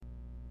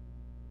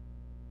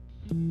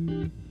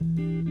The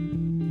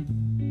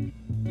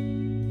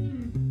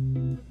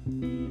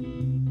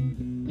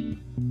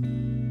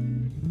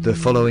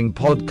following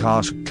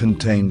podcast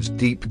contains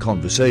deep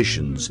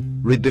conversations,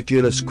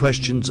 ridiculous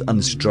questions,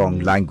 and strong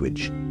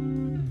language.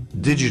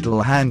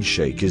 Digital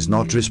Handshake is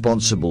not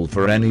responsible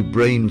for any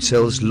brain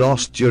cells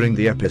lost during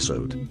the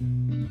episode.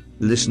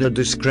 Listener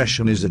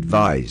discretion is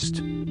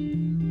advised.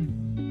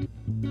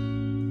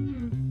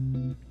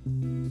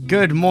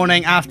 Good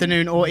morning,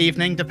 afternoon, or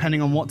evening,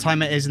 depending on what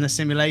time it is in the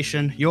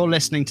simulation. You're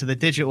listening to the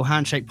Digital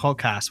Handshake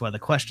podcast, where the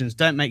questions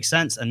don't make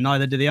sense and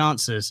neither do the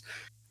answers.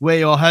 We're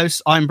your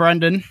hosts. I'm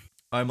Brendan.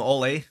 I'm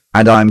Ollie.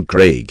 And I'm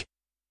Craig.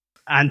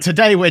 And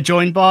today we're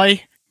joined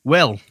by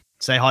Will.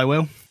 Say hi,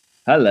 Will.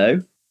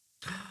 Hello.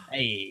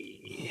 Hey.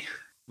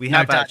 We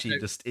have actually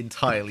just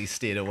entirely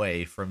steered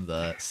away from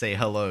the say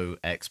hello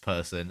X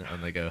person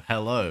and they go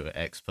hello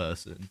X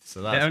person.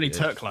 So that's it only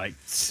good. took like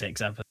 7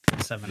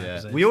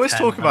 episodes. We always 10,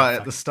 talk about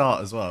it at the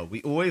start as well.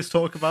 We always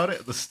talk about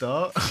it at the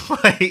start.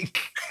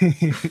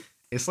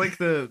 It's like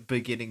the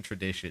beginning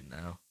tradition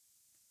now.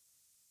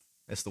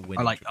 It's the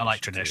winning. I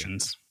like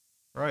traditions.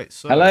 Right.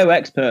 So Hello,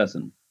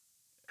 X-person.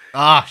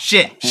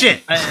 Shit.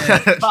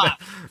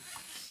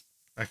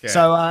 Okay.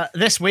 So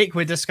this week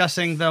we're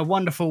discussing the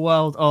wonderful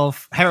world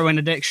of heroin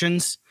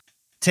addictions,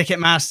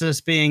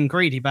 Ticketmasters being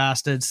greedy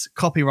bastards,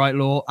 copyright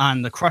law,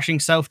 and the crushing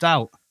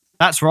self-doubt.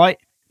 That's right.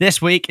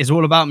 This week is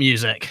all about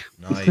music.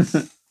 Nice.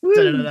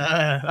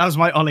 That was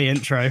my Ollie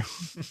intro.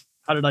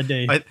 How did I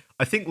do?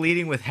 I think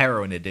leading with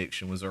heroin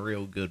addiction was a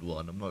real good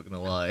one. I'm not gonna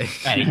lie.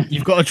 Hey,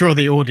 you've got to draw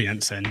the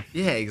audience in.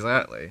 Yeah,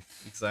 exactly.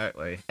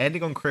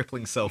 Ending on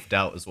crippling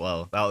self-doubt as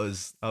well. That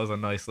was a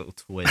nice little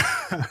twist.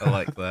 I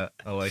like that.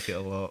 I like it a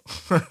lot.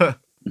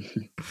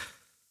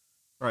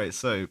 Right,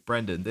 so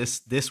Brendan,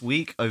 this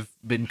week I've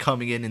been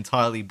coming in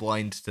entirely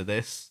blind to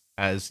this,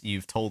 as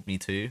you've told me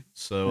to.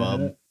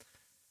 So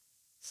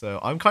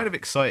I'm kind of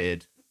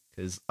excited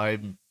because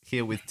I'm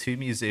here with two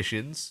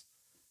musicians,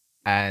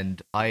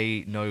 and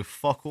I know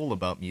fuck all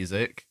about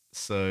music.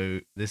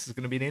 So this is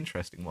going to be an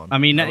interesting one. I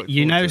mean, I look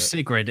forward to it.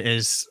 Sigrid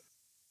is.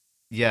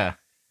 Yeah.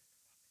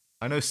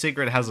 I know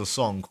Sigrid has a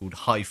song called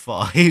High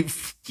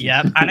Five.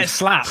 Yeah, and it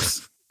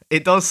slaps.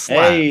 It does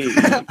slap. Hey.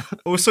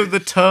 Also,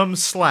 the term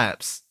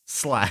slaps.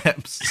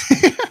 Slaps.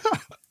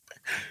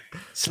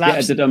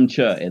 Get a dum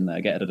chut in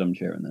there. Get a dum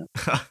chut in there.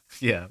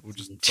 Yeah, we'll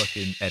just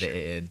fucking edit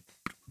it in.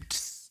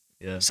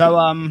 Yeah.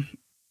 So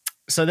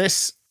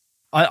this,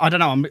 I don't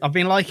know. I've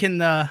been liking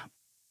the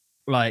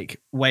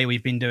way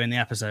we've been doing the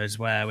episodes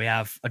where we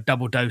have a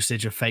double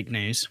dosage of fake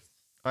news.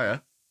 Oh yeah.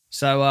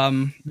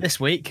 So this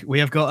week we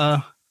have got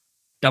a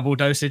double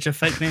dosage of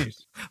fake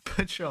news.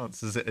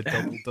 Perchance is it a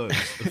double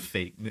dose of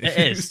fake news? It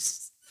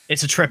is.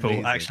 It's a triple,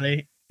 Amazing.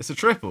 actually. It's a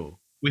triple.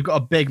 We've got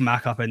a Big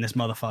Mac up in this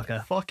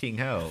motherfucker. Fucking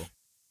hell.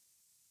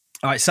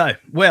 All right, so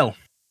Will,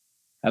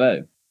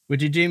 Hello.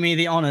 would you do me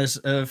the honors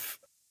of?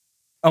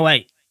 Oh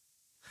wait,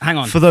 hang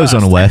on. For those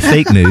first. unaware,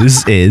 fake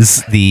news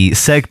is the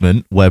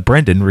segment where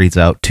Brendan reads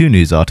out two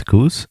news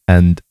articles,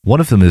 and one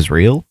of them is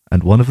real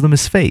and one of them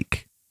is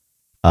fake.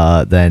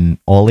 Then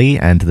Ollie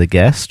and the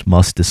guest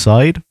must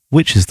decide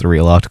which is the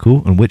real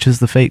article and which is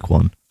the fake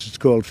one. It's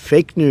called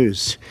fake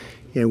news,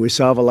 and we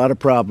solve a lot of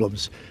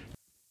problems.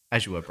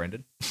 As you were,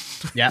 Brendan.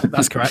 Yeah,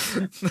 that's correct.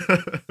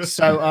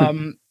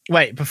 So,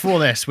 wait, before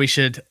this, we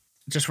should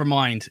just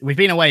remind, we've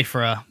been away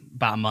for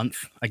about a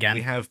month again.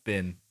 We have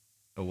been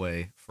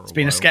away for It's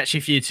been a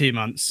sketchy few 2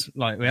 months.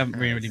 We haven't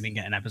really been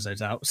getting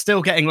episodes out.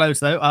 Still getting loads,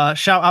 though.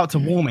 Shout out to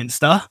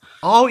Warminster.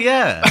 Oh,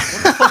 yeah.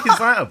 What the fuck is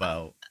that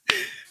about?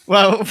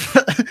 Well,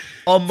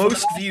 our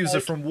most views are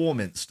from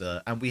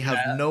Warminster, and we have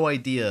no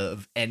idea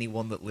of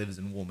anyone that lives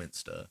in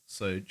Warminster.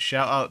 So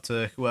shout out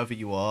to whoever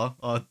you are,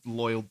 our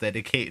loyal,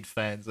 dedicated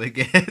fans, I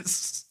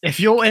guess. If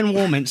you're in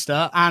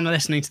Warminster and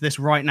listening to this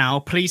right now,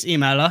 please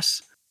email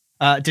us,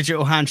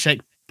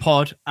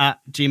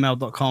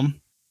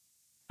 digitalhandshakepod@gmail.com.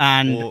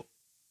 Or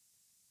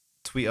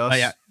tweet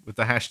us with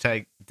the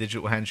hashtag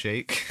Digital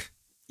Handshake.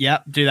 Yeah,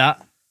 do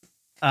that.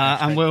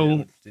 And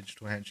we'll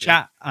Digital Handshake.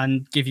 chat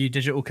and give you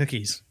digital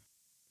cookies.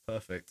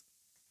 Perfect.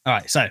 All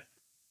right, so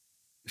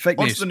fake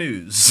What's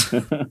news. the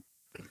news?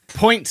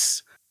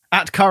 Points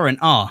at current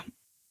are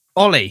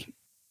Ollie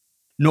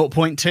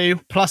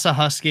 0.2 plus a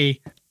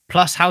Husky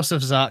plus House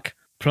of Zuck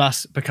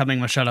plus becoming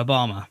Michelle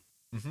Obama.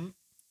 Mm-hmm.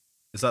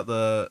 Is that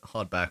the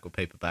hardback or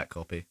paperback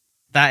copy?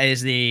 That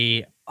is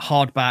the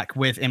hardback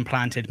with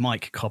implanted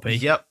mic copy.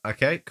 Yep.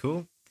 Okay.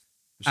 Cool.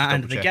 Just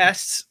And the double-checking.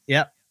 guests,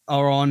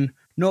 are on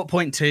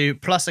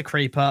 0.2 plus a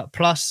Creeper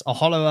plus a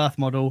Hollow Earth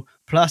model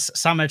plus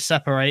Samage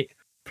Separate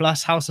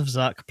plus House of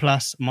Zuck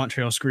plus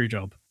Montreal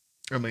Screwjob.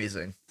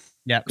 Amazing.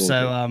 Yep. Cool.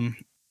 So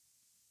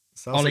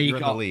Sounds Ollie, like you you're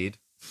in got- the lead.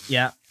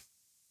 yeah.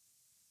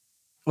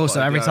 Also,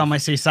 Well, every yeah. time I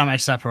see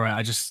Samage Separate,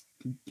 I just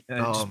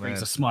Oh, brings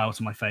man. a smile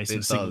to my face It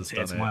and a single does, tear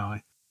to doesn't my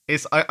it? eye.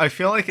 I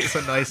feel like it's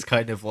a nice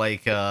kind of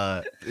like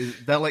they're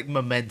like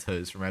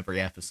mementos from every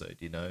episode,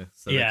 you know?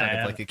 So they kind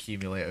Yeah. of like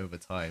accumulate over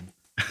time.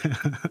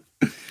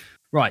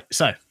 Right,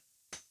 so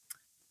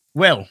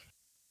Will,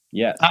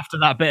 Yeah. after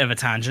that bit of a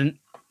tangent,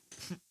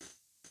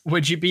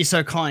 Would you be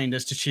so kind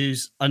as to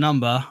choose a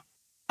number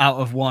out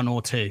of 1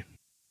 or 2?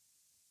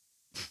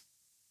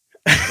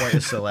 Quite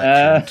a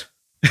selection.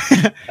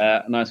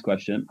 Nice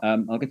question.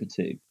 I'll go for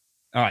 2.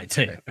 All right,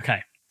 2.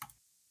 Okay.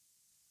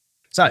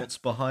 So, What's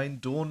behind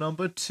door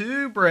number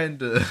 2,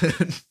 Brendan?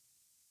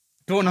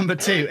 door number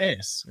 2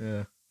 is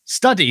Yeah.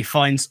 study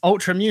finds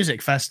Ultra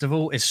Music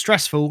Festival is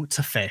stressful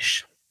to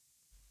fish.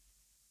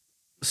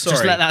 Sorry.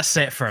 Just let that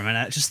sit for a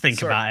minute. Just think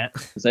Sorry. about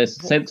it.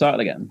 Say the title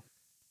again.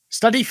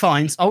 Study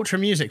finds Ultra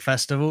Music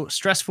Festival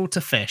stressful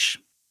to fish.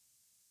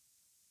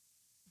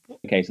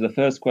 Okay, so the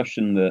first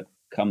question that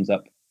comes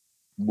up,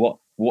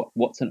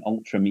 what's an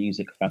ultra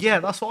music festival? Yeah,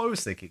 that's what I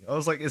was thinking. I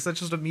was like, is that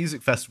just a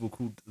music festival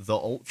called the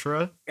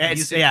Ultra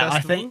Music I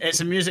Festival? think it's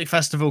a music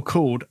festival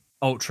called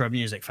Ultra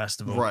Music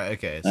Festival. Right,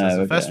 okay. So it's a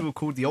okay. festival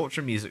called the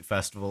Ultra Music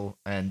Festival,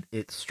 and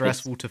it's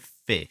stressful to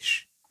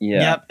fish.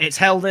 Yeah. Yep, it's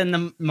held in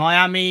the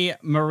Miami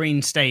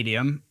Marine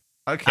Stadium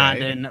Okay.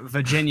 and in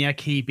Virginia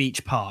Key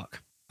Beach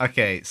Park.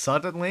 Okay,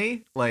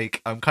 suddenly,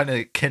 like, I'm kind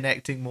of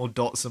connecting more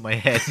dots in my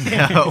head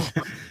now.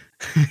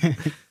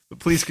 But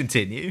please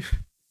continue.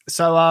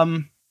 So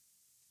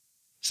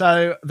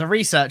the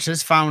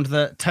researchers found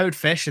that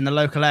toadfish in the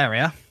local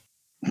area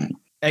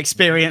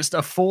experienced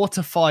a 4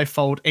 to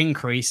 5-fold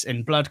increase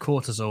in blood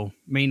cortisol,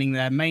 meaning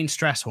their main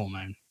stress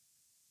hormone,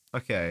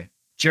 Okay.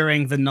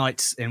 during the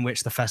nights in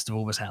which the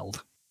festival was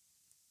held.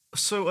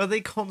 So are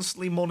they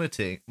constantly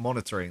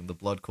monitoring the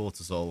blood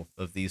cortisol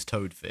of these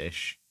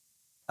toadfish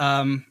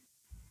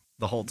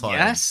the whole time?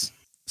 Yes.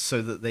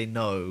 So that they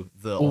know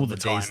that All on the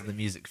the days time. of the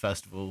music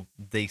festival,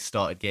 they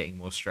started getting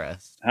more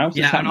stressed. How's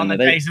this Yeah, and on happening?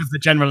 the Are they, days of the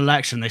general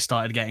election, they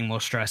started getting more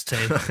stressed too.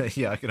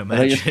 Yeah, I can are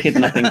imagine. they just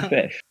kidnapping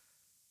fish?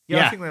 Yeah, I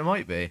Yeah. think there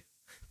might be.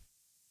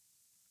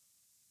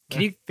 Can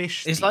They're you-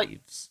 fish it's like-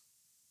 thieves.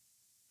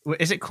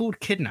 Is it called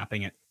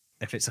kidnapping it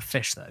if it's a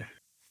fish though?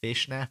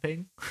 Fish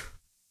napping?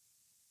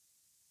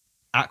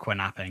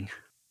 Aquanapping.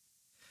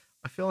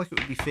 I feel like it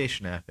would be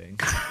fish napping.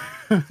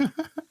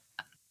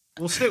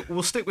 We'll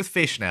stick with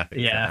fish napping.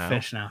 for Yeah, now.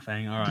 fish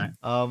napping. All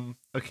right.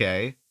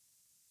 Okay.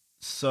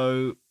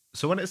 So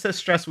when it says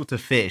stressful to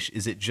fish,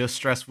 is it just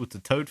stressful to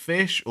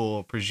toadfish,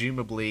 or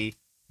presumably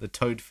the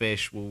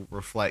toadfish will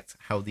reflect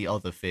how the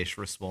other fish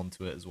respond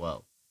to it as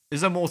well?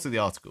 Is there more to the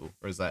article,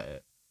 or is that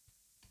it?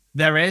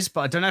 There is,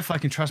 but I don't know if I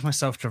can trust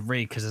myself to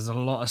read because there's a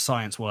lot of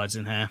science words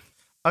in here.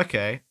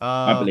 Okay.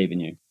 I believe in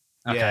you.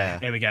 Okay, Yeah,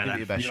 here we go give it then.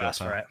 your best You shot, asked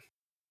for pal. it.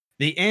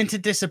 The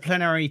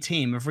interdisciplinary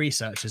team of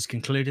researchers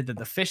concluded that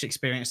the fish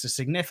experienced a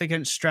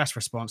significant stress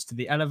response to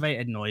the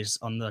elevated noise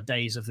on the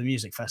days of the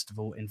music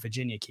festival in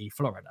Virginia Key,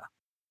 Florida.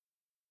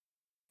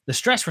 The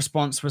stress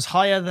response was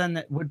higher than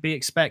it would be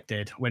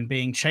expected when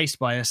being chased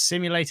by a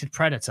simulated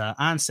predator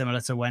and similar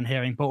to when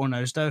hearing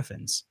bottlenose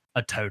dolphins,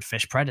 a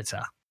toadfish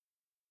predator,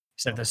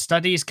 said the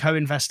study's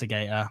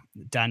co-investigator,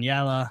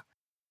 Daniela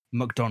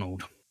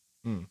McDonald.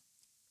 Hmm.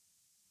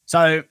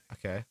 So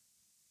Okay.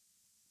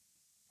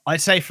 I'd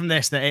say from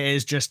this that it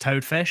is just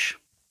toadfish,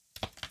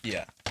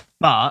 Yeah.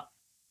 but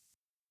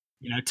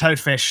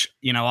toadfish,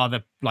 are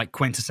the like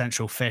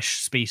quintessential fish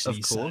species.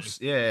 Of course.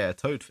 Yeah,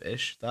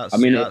 toadfish. That's. I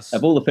mean, that's...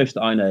 of all the fish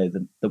that I know,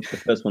 the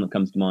first one that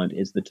comes to mind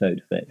is the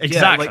toadfish.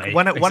 Exactly. Yeah, like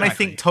when I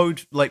exactly.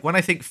 think when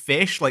I think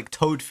fish, like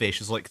toadfish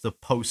is like the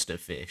poster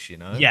fish, you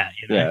know? Yeah,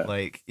 Yeah.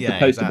 Like The yeah,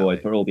 poster boy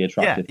exactly. for all the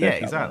attractive Yeah,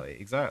 fish. out there.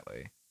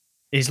 exactly.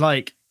 he's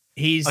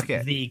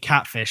Okay. the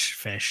catfish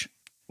fish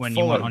when you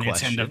Follow went on your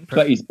question. Tinder.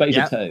 But he's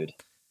Yeah. a toad.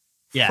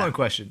 Yeah, Fun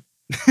question.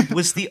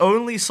 Was the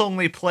only song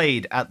they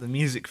played at the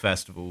music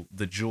festival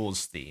the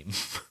Jaws theme?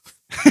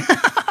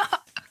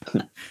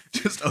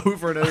 Just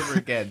over and over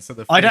again, so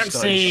the fish I don't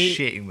started see-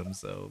 shitting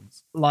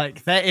themselves.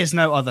 like there is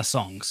no other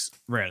songs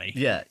really.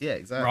 Yeah,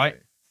 exactly. Right.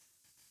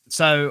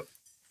 So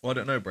Well, I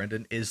don't know,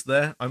 Brendan. Is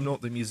there? I'm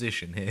not the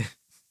musician here.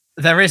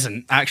 there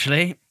isn't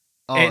actually.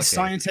 Oh, It's okay.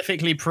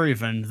 scientifically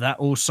proven that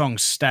all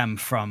songs stem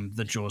from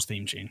the Jaws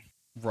theme tune.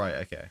 Right.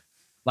 Okay.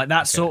 Like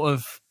that's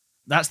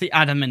that's the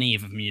Adam and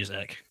Eve of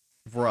music.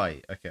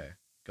 Right. Okay.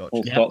 Gotcha.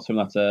 All Yep. starts from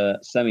that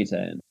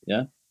semitone.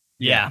 Yeah.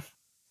 Yeah.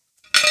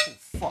 Oh,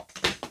 fuck.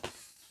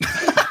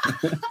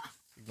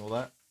 Ignore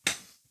that.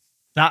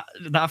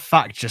 That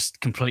fact just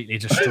completely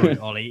destroyed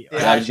Ollie. It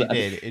I actually was-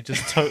 did. It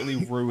just totally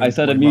ruined. I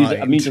said my a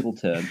mind. musical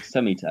term,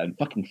 semitone.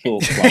 Fucking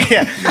thought.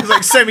 Yeah, it was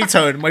like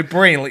semitone. My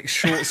brain like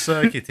short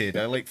circuited.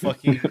 I like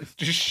fucking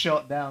just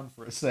shut down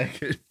for a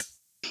second.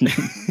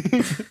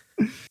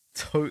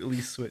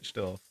 Totally switched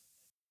off.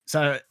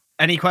 So,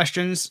 any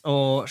questions,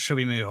 or should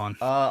we move on?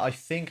 I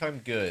think I'm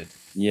good.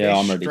 Yeah,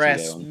 Fish I'm ready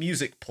stress, to go on.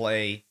 music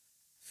play,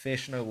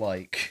 fish no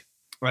like.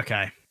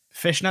 Okay.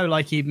 Fish no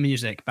likey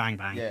music, bang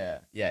bang.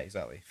 Yeah,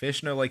 exactly.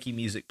 Fish no likey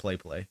music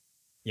play.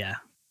 Yeah.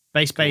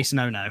 Bass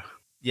no.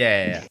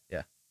 Yeah.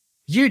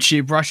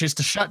 YouTube rushes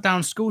to shut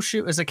down school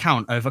shooters'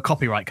 account over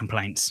copyright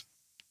complaints.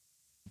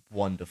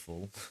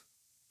 Wonderful.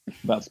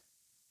 That's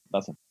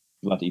a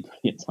bloody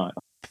brilliant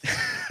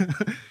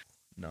title.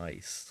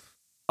 Nice.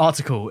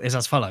 Article is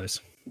as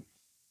follows.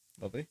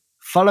 Lovely.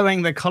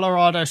 Following the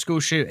Colorado school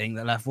shooting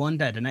that left 1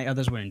 dead and 8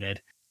 others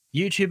wounded,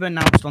 YouTube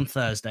announced on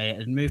Thursday it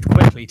had moved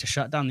quickly to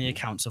shut down the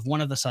accounts of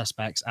one of the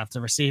suspects after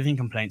receiving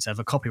complaints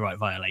over copyright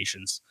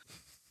violations.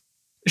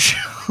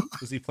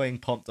 Was he playing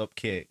Pumped Up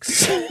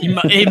Kicks? He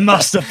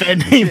must have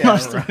been. He Yeah,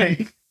 must have right.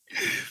 been.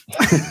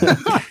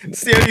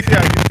 It's the only thing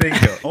I can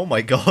think of. Oh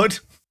my god.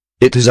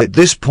 It is at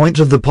this point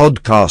of the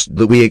podcast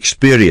that we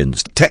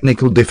experienced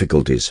technical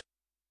difficulties.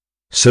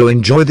 So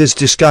enjoy this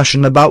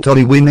discussion about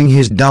Ollie winning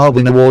his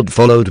Darwin Award,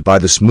 followed by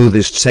the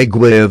smoothest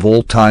segue of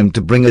all time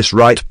to bring us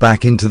right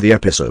back into the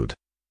episode.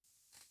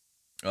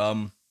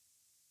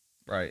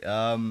 Right.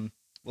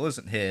 Will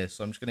isn't here,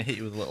 so I'm just gonna hit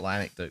you with a little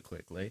anecdote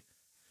quickly.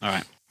 All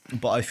right.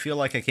 But I feel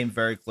like I came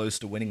very close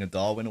to winning a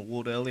Darwin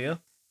Award earlier.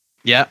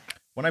 Yeah.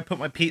 When I put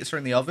my pizza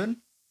in the oven,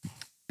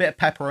 bit of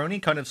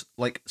pepperoni kind of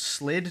like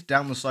slid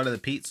down the side of the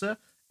pizza,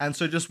 and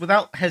so just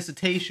without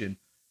hesitation,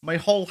 my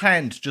whole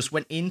hand just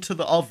went into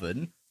the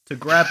oven to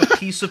grab a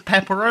piece of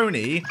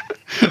pepperoni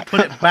to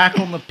put it back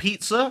on the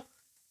pizza,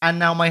 and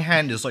now my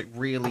hand is like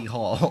really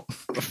hot.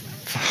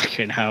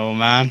 Fucking hell,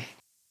 man.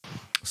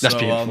 That's So,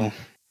 beautiful.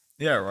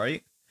 Yeah,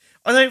 right?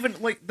 I don't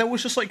even, like, there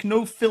was just, like,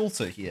 no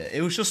filter here.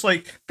 It was just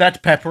like,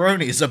 that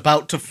pepperoni is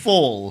about to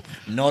fall,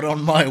 not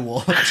on my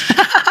watch.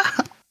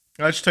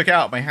 I just took it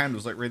out, my hand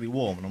was, like, really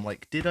warm, and I'm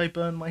like, did I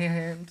burn my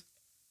hand?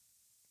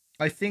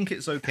 I think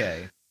it's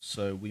okay,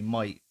 so we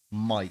might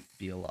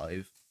be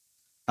alive.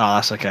 Oh,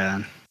 that's okay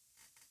then.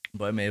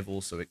 But I may have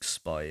also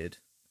expired,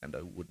 and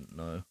I wouldn't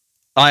know.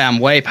 I am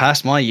way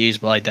past my use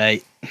by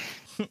date.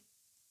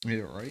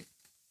 Yeah, right?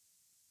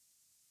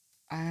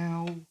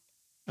 Ow.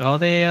 Oh,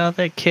 they are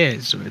the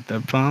kids with the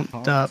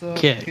pumped up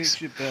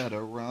kicks. You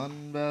better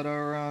run.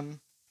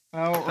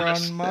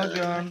 Outrun my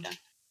gun.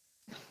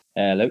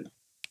 Hello.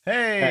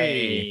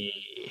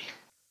 Hey!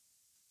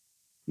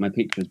 My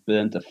picture was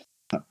burned to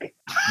fuck.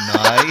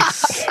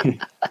 Nice.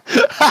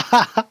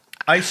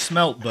 I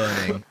smelt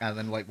burning and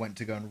then like went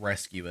to go and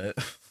rescue it.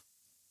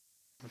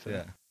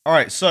 Yeah. All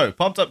right. So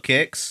Pumped Up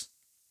Kicks,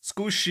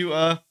 school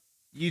shooter.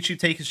 YouTube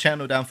take his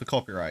channel down for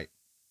copyright.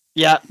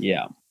 Yeah.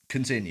 Yeah.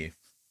 Continue.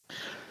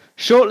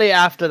 Shortly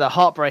after the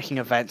heartbreaking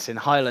events in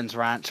Highlands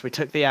Ranch, we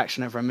took the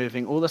action of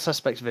removing all the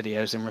suspects'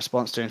 videos in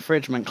response to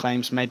infringement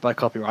claims made by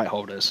copyright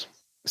holders,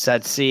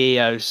 said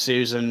CEO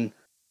Susan.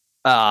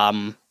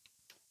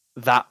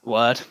 That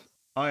word.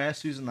 Oh yeah,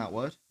 Susan. That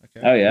word.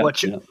 Okay. Oh yeah.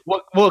 What? yeah.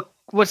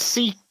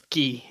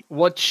 Cheeky?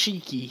 What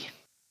cheeky?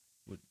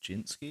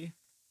 Wojcinski.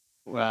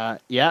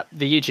 Yeah,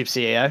 the YouTube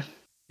CEO.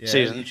 Yeah,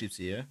 Susan. YouTube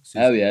CEO.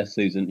 Oh yeah,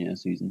 Susan. Yeah,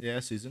 Susan. Yeah,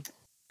 Susan.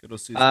 Good old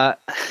Susan.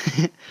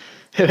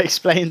 Who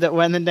explained that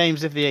when the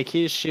names of the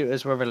accused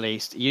shooters were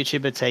released,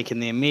 YouTube had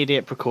taken the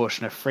immediate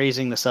precaution of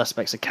freezing the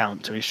suspect's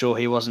account to ensure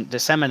he wasn't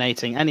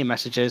disseminating any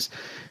messages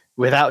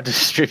without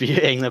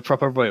distributing the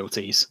proper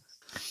royalties.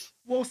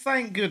 Well,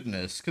 thank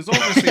goodness, because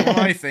obviously when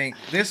I think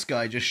this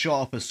guy just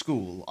shot up a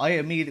school, I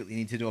immediately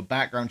need to do a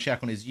background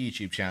check on his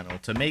YouTube channel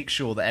to make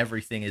sure that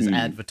everything is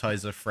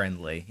advertiser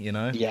friendly, you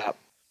know? Yeah.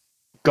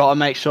 Gotta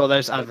make sure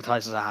those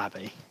advertisers are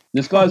happy.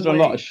 This guy's done a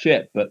lot of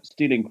shit, but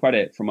stealing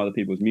credit from other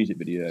people's music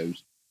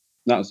videos.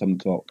 That's some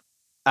talk.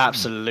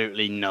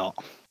 Absolutely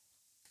not.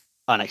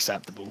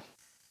 Unacceptable.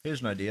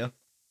 Here's an idea.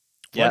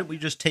 Why Yeah. don't we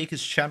just take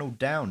his channel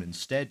down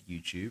instead,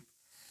 YouTube?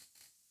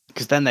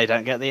 Because then they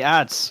don't get the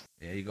ads.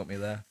 Yeah, you got me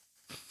there.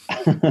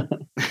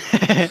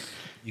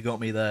 You got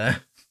me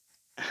there.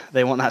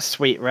 They want that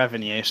sweet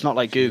revenue. It's not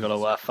like Google are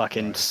worth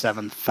fucking Christ.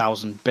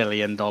 $7,000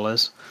 billion. Well,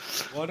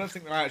 I don't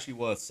think they're actually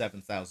worth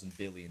 $7,000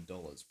 billion,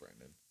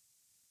 Brendan.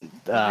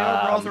 They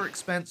are rather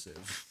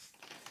expensive.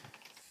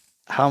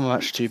 How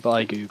much to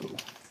buy Google?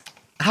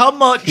 How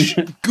much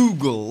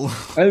Google?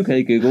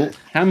 Okay, Google.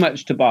 How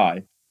much to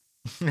buy?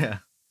 Yeah.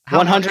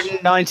 How much?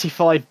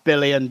 $195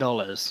 billion.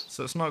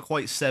 So it's not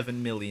quite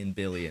 7 million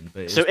billion,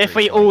 but it's So if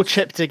pretty we all close.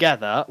 chip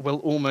together, we'll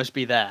almost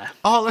be there.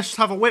 Oh, let's just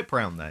have a whip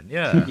round then.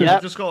 Yeah. Yeah.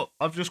 I've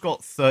just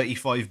got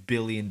 $35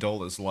 billion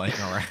lying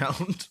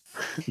around.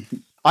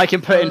 I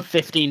can put in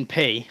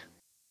 15p.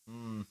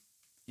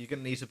 You're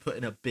gonna need to put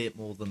in a bit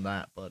more than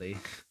that, buddy.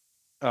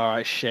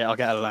 Alright, shit, I'll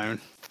get a loan.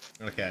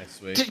 Okay,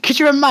 sweet. Could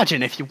you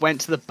imagine if you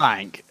went to the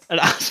bank and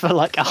asked for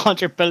like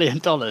 $100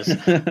 billion?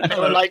 And they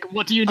were like,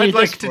 what do you need I'd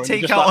like this to for? And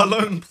take you're out just a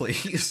like, loan,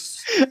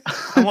 please.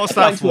 And what's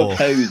that Trying to for?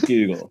 oppose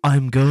Google.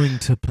 I'm going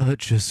to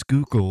purchase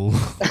Google.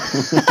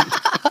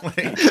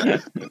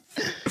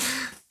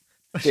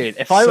 Dude,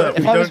 if I So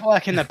we was don't-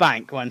 working the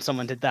bank when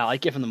someone did that,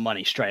 I'd give them the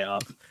money straight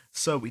up.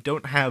 So we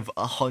don't have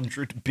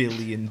 $100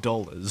 billion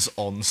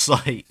on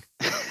site,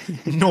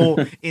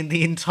 nor in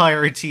the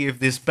entirety of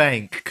this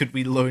bank could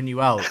we loan you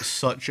out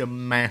such a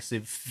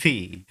massive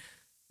fee.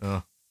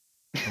 Oh,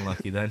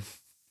 unlucky then.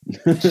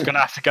 Just gonna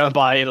have to go and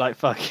buy like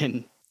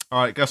fucking.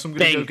 All right, guess I'm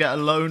gonna go Bing. get a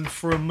loan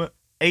from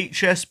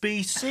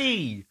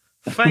HSBC.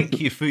 Thank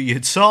you for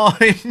your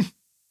time.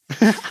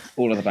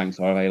 All of the banks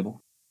are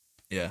available.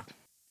 Yeah,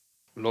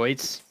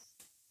 Lloyd's.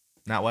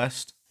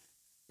 NatWest,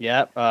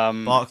 Yep.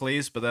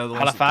 Barclays, but they're the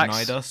ones Halifax.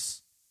 that denied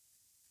us.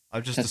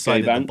 I've just Tesco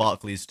decided that Bank.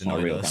 Barclays not a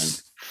denied real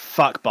us.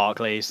 Fuck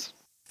Barclays.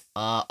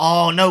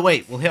 Oh no,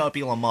 wait, we'll hit up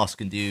Elon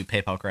Musk and do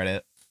PayPal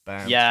credit.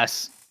 Bam.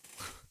 Yes.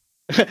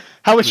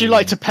 How would you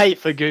like to pay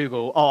for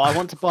Google? Oh, I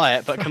want to buy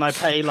it, but can I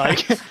pay like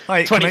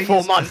Hi,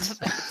 24 months?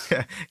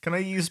 Can I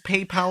use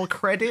PayPal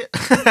credit?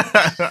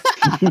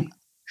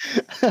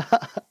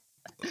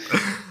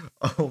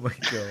 Oh my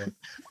god.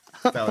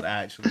 That would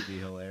actually be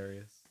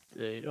hilarious.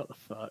 Dude, what the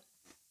fuck?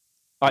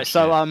 Alright,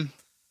 so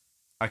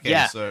Okay,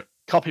 Yeah. so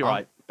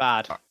copyright,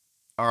 bad.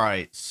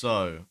 alright,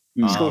 so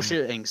School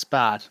shootings,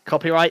 bad.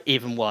 Copyright,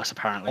 even worse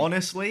apparently.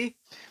 honestly,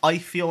 I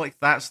feel like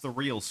that's the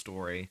real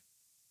story.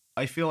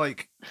 I feel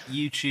like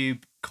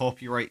YouTube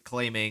copyright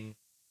claiming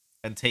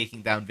and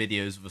taking down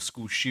videos of a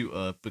school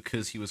shooter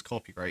because he was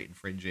copyright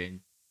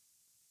infringing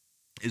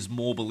is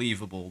more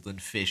believable than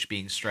Fish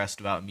being stressed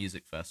about a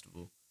music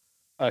festival.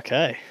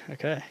 Okay.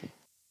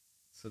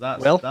 So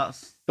that's Well,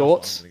 that's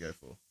thoughts? what I'm gonna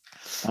go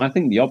I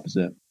think the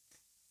opposite.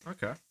 for.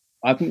 Okay.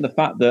 I think the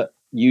fact that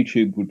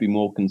YouTube would be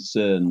more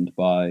concerned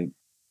by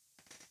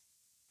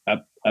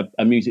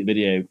a music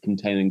video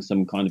containing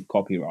some kind of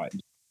copyright.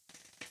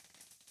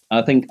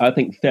 I think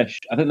Fish.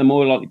 I think they're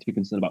more likely to be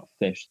concerned about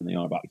fish than they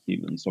are about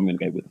humans. So I'm going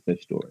to go with the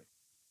fish story.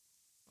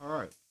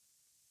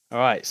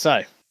 Alright,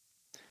 so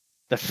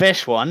the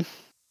fish one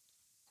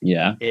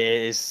Yeah.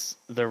 is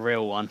the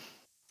real one.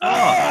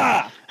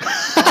 Oh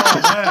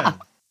man.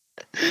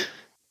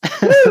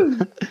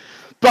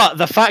 But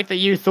the fact that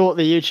you thought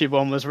the YouTube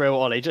one was real,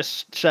 Ollie,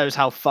 just shows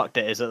how fucked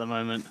it is at the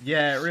moment.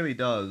 Yeah, it really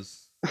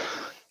does.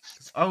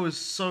 'Cause I was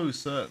so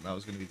certain that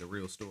was going to be the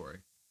real story.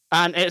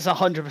 And it's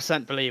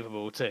 100%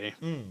 believable too.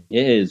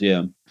 It is.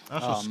 Yeah.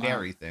 That's Oh, a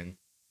scary thing.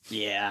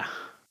 Yeah.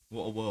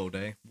 What a world,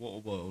 eh? What a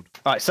world.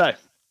 Alright, so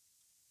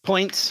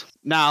points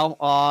now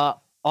are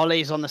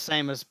Ollie's on the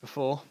same as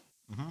before.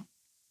 Mhm.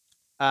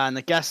 And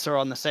the guests are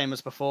on the same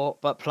as before,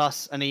 but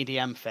plus an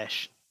EDM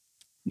fish.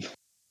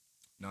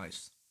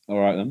 Nice. All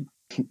right then.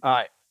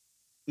 Alright.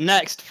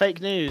 Next, fake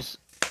news.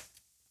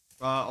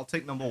 I'll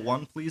take number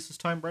 1, please, this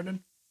time,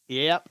 Brendan.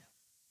 Yep.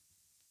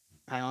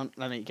 Hang on,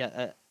 let me get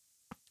it.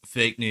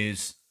 Fake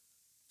news.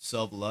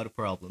 Solve a lot of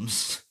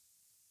problems.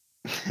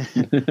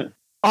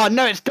 Oh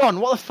no, it's gone.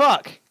 What the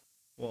fuck?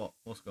 What?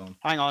 What's gone?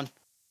 Hang on.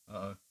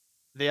 Uh-oh.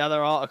 The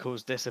other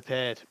article's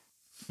disappeared.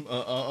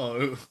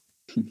 Uh-oh.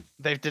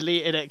 They've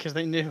deleted it because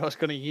they knew I was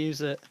going to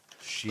use it.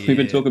 Shit. We've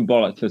been talking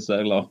bollocks for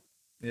so long.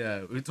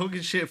 Yeah, we've been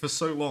talking shit for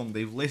so long,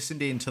 they've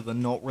listened in to the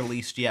not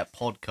released yet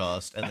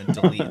podcast and then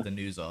deleted the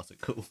news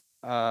article.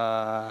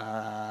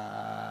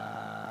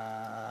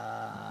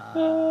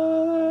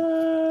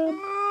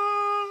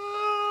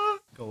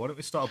 God, why don't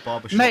we start a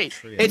barbershop Mate,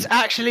 trio? it's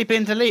actually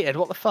been deleted.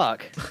 What the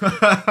fuck?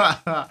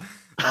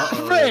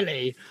 Uh-oh.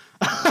 Really?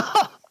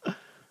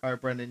 Alright,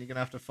 Brendan, you're gonna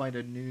have to find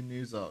a new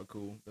news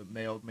article that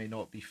may or may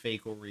not be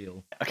fake or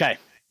real. Okay,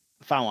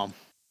 found one.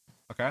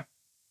 Okay?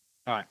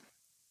 Alright.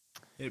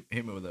 Hit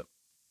me with it.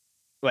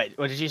 Wait,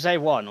 what did you say?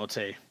 1 or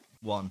 2?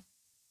 1.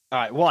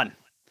 Alright, 1.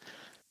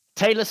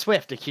 Taylor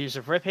Swift accused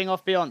of ripping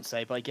off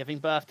Beyonce by giving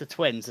birth to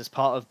twins as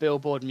part of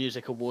Billboard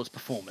Music Awards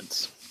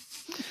performance.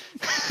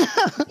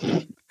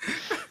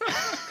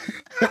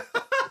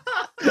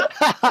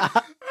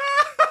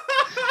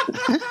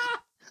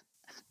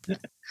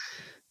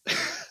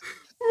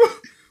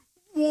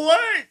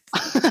 What?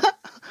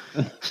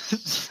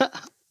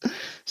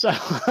 So,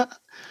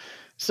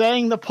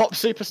 saying the pop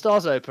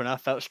superstars opener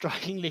felt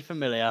strikingly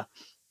familiar,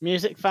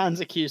 music fans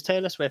accused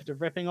Taylor Swift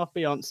of ripping off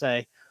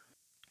Beyonce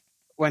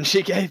when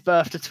she gave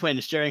birth to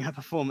twins during her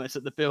performance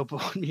at the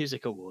Billboard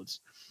Music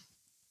Awards.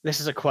 This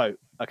is a quote,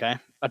 okay?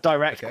 A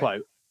direct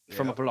quote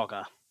from a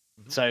blogger.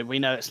 So we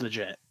know it's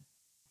legit.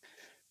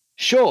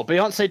 Sure,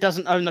 Beyonce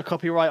doesn't own the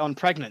copyright on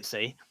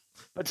pregnancy,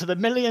 but to the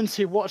millions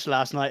who watched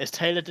last night as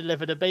Taylor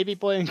delivered a baby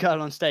boy and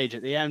girl on stage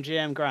at the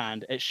MGM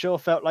Grand, it sure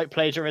felt like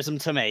plagiarism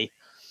to me.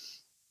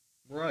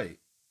 Right.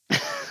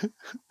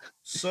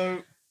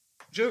 So,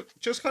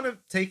 just kind of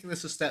taking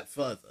this a step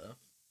further,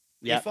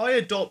 Yep. if I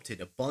adopted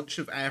a bunch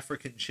of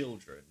African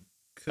children,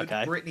 could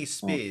Okay. Britney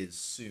Spears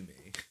sue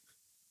me?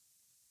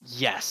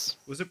 Yes.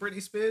 Was it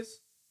Britney Spears?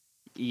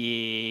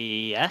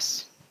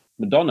 Yes.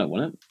 Madonna,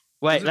 wasn't it?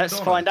 Wait, Was it let's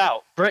Madonna? find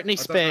out. Britney don't know.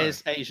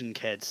 Spears, Asian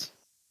kids.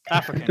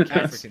 African kids.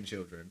 African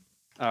children.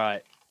 All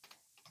right.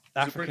 Was it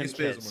African Britney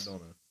Spears kids. or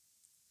Madonna?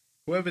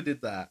 Whoever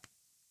did that.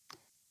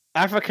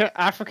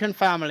 African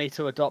family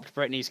to adopt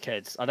Britney's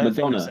kids. I don't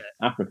Madonna, think that's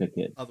it. Africa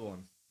kid. Other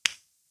one.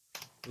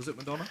 Was it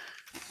Madonna?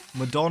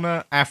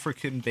 Madonna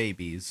African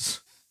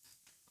babies.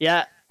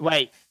 Yeah.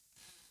 Wait.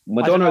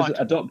 Madonna know, has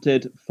I-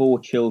 adopted 4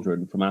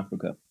 children from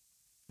Africa.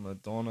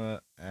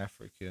 Madonna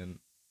African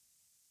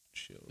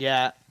children.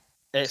 Yeah.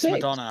 It's 6.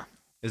 Madonna.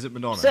 Is it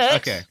Madonna? 6?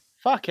 Okay.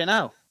 Fucking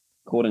hell.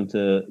 According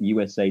to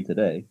USA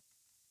Today.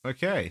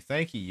 Okay,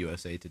 thank you,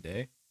 USA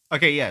Today.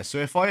 Okay, yeah, so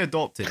if I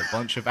adopted a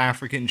bunch of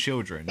African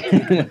children,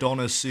 could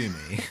Madonna sue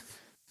me?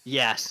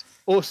 Yes.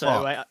 Also,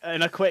 Fuck. wait,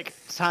 in a quick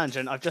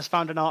tangent, I've just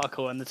found an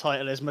article and the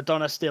title is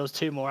Madonna steals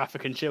 2 more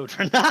African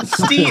children.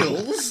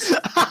 Steals?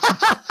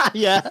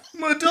 Yeah.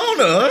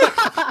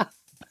 Madonna?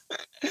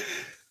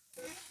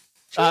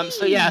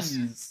 So yes,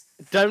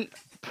 Jeez.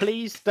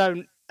 please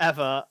don't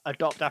ever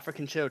adopt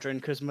African children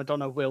because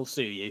Madonna will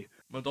sue you.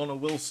 Madonna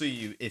will sue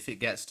you if it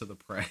gets to the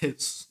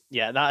press.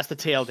 Yeah, that's the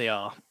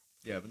TLDR.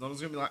 Yeah, Madonna's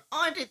gonna be like,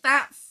 I did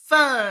that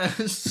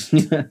first.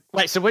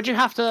 Wait, so would you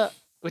have to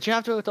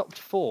adopt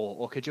 4,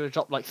 or could you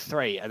adopt like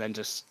 3 and then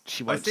just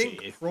she I won't sue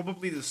think you?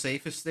 probably the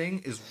safest thing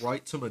is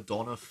write to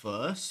Madonna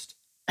first.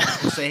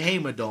 And say, hey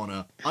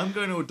Madonna, I'm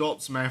going to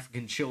adopt some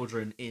African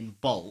children in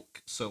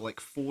bulk, so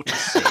like 4 to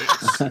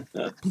 6.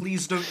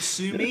 Please don't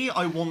sue me.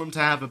 I want them to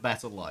have a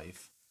better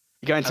life.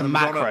 You go into And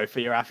macro Madonna-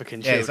 for your African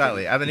Yeah, children.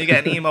 exactly. And then you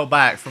get an email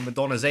back from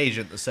Madonna's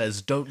agent that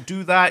says, don't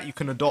do that. You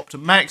can adopt a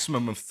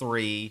maximum of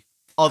 3.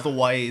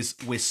 Otherwise,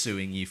 we're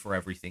suing you for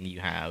everything you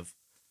have.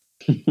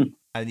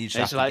 And you just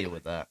have It's to like- deal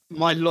with that.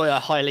 My lawyer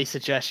highly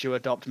suggests you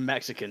adopt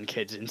Mexican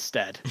kids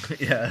instead.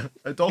 Yeah.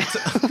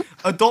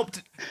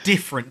 Adopt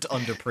different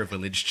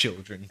underprivileged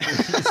children.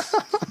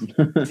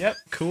 please. Yep,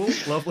 cool,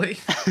 lovely.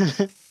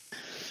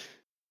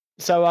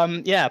 So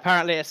yeah,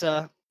 apparently it's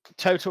a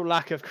total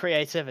lack of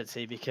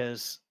creativity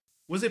because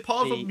Was it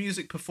part of a The-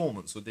 music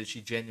performance, or did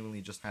she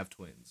genuinely just have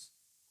twins?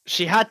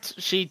 she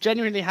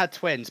genuinely had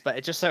twins, but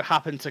it just so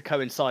happened to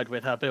coincide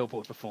with her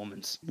Billboard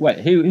performance. Wait,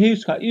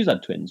 who's had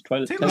twins?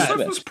 Taylor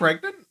Swift was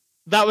pregnant?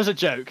 That was a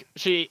joke.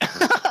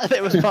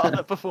 It was part of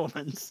the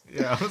performance.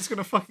 Yeah, I was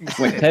gonna fucking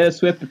say Wait, it. Taylor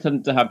Swift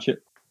pretended to have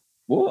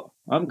what?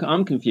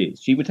 I'm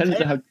confused. She pretended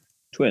to have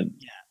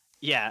twins.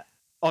 Yeah,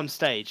 on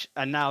stage,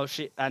 and now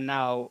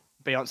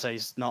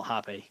Beyonce's not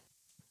happy.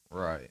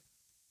 Right.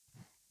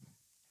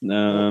 Is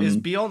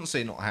Um,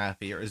 Beyonce not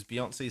happy, or is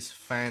Beyonce's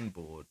fan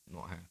board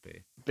not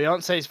happy?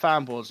 Beyonce's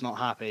fan board's not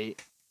happy.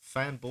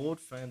 Fan board,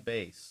 fan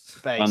base.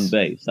 fun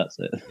base. That's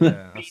it.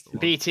 Yeah, that's the one.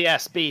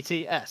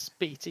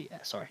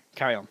 BTS. Sorry,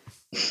 carry on.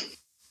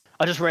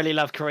 I just really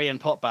love Korean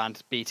pop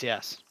band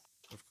BTS.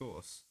 Of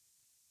course.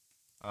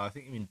 I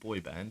think you mean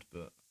boy band,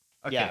 but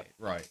okay, Yeah.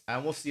 right.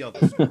 And what's the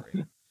other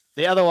story?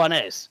 The other one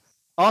is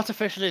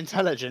artificial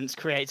intelligence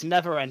creates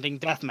never-ending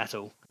death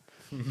metal.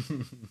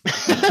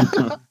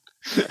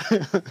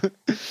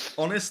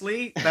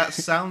 Honestly, that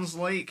sounds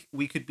like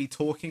we could be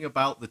talking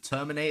about the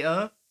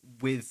Terminator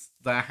with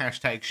the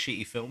hashtag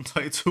shitty film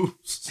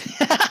titles.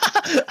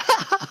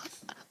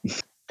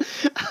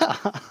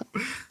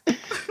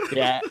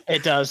 Yeah,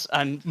 it does,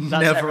 and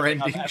that's Never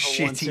everything ending I've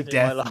ever wanted shitty in my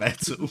death life.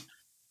 metal.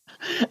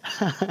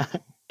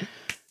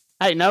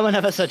 Hey, no one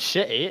ever said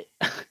shitty,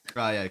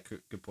 Ah, yeah,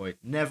 good point.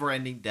 Never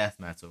ending death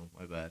metal,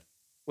 my bad.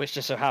 which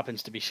just so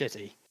happens to be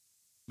shitty.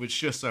 Which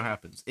just so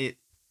happens, it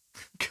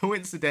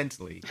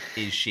coincidentally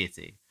is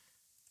shitty.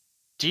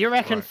 Do you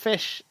reckon Right.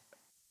 Fish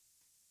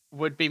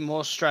would be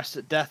more stressed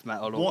at death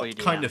metal, or What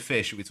kind of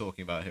fish are we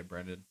talking about here,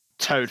 Brendan?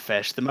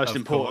 toadfish, the most Of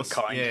important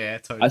course. kind? Yeah,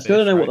 toadfish. I still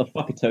don't know right. what the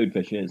fuck a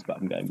toadfish is, but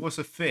I'm going. What's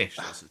a fish?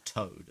 That's a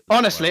toad. as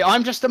Honestly, well.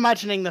 I'm just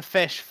imagining the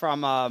fish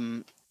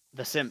from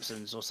The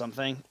Simpsons or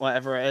something,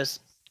 whatever it is.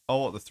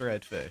 Oh, what, the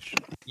three-eyed fish?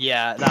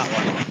 Yeah,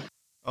 that one.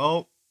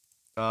 Oh,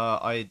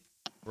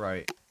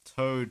 right.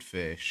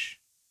 Toadfish.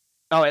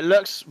 Oh, it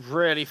looks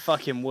really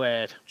fucking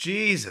weird.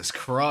 Jesus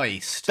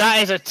Christ.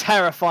 That is a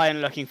terrifying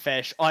looking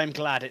fish. I'm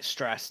glad it's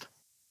stressed.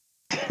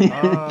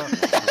 Uh,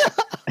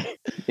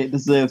 It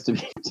deserves to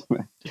be.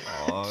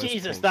 oh, those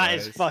Jesus, poor that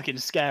is guys. fucking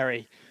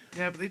scary.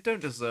 Yeah, but they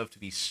don't deserve to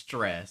be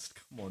stressed.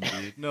 Come on,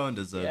 dude. No one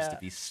deserves Yeah. to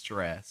be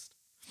stressed.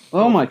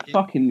 Oh my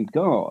fucking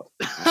god!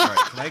 Right,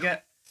 can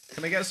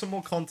I get some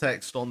more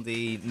context on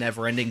the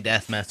never-ending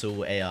death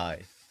metal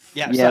AI?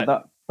 Yeah, Yeah,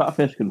 so, that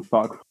fish can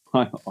fuck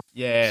right off.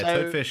 Yeah,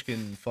 So- toadfish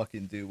can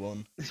fucking do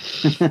one.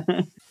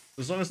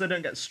 As long as they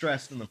don't get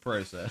stressed in the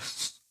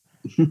process.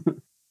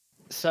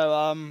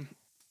 so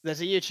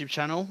there's a YouTube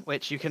channel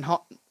which you can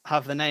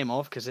have the name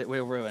of because it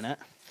will ruin it.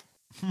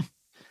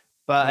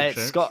 But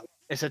Okay.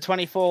 it's a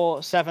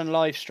 24/7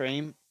 live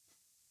stream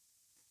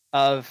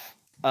of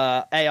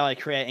AI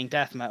creating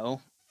death metal,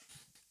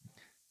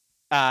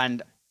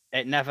 and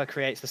it never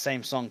creates the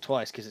same song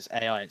twice because it's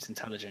AI. It's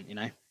intelligent, you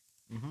know.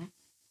 Mm-hmm.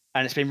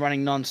 And it's been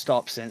running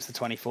non-stop since the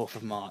 24th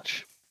of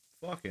March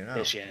Fucking hell.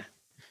 this year,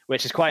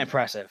 which is quite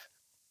impressive.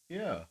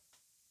 Yeah.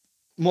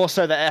 More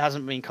so that it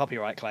hasn't been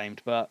copyright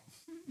claimed, but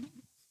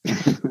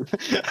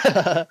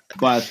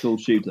By a school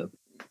shooter.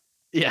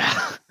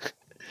 yeah.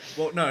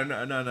 Well,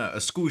 no.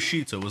 A school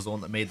shooter was the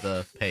one that made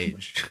the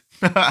page.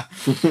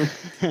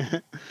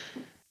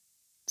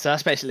 So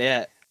that's basically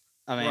it.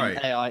 I mean,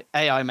 Right.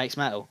 AI makes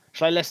metal.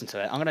 Shall I listen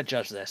to it? I'm gonna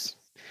judge this.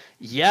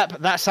 Yep,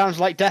 that sounds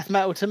like death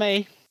metal to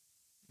me.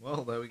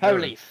 Well, there we go.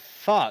 Holy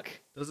fuck!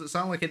 Does it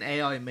sound like an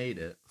AI made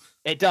it?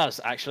 It does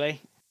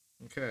actually.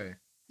 Okay.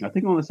 I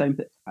think I'm on the same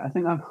thing. I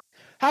think I'm.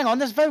 Hang on,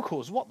 there's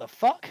vocals. What the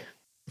fuck?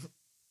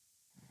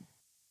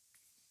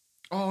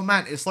 Oh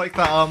man, it's like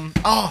that.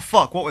 Oh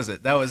fuck, what was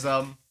it? There was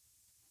an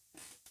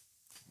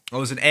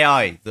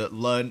AI that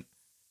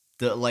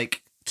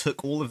like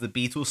took all of the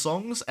Beatles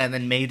songs and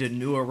then made a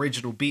new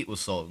original Beatles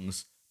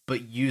songs,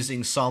 but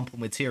using sample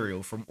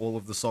material from all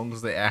of the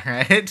songs that it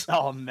had.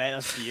 Oh man,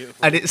 that's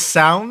beautiful. And it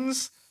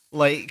sounds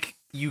like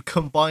you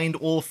combined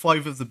all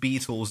 5 of the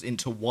Beatles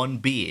into one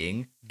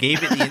being,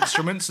 gave it the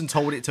instruments and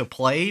told it to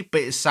play,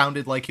 but it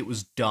sounded like it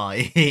was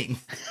dying.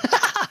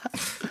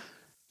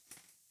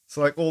 So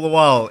like all the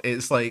while,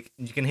 it's like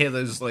you can hear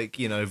those like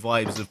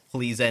vibes of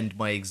 "please end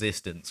my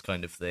existence"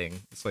 kind of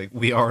thing. It's like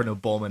we are an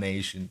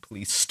abomination.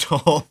 Please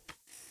stop.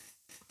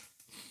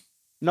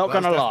 Not That's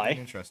gonna definitely lie, an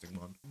interesting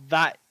one.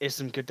 that is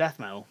some good death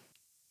metal.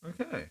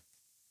 Okay.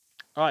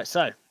 All right,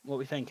 so what are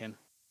we thinking?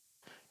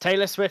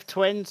 Taylor Swift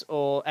twins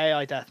or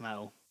AI death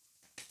metal?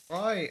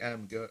 I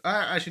am good.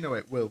 Actually, no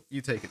wait. Will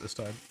you take it this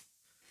time?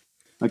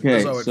 Okay,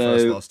 As I went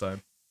first so last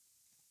time.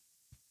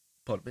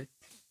 Pardon me.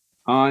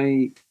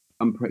 I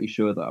am pretty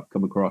sure that I've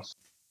come across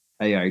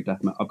AI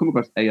death metal. I've come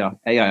across AI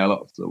a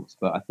lot of sorts,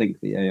 but I think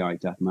the AI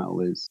death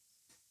metal is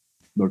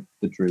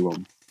the true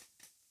one.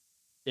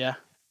 Yeah.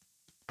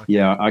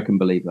 Yeah, I can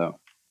believe that.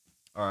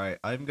 All right,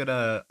 I'm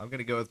gonna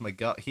go with my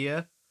gut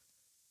here,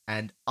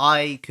 and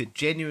I could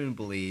genuinely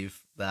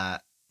believe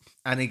that.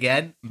 And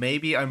again,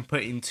 maybe I'm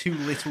putting too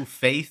little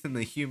faith in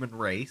the human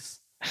race,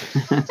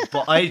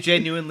 but I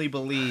genuinely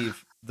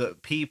believe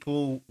that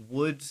people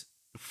would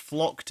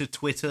flock to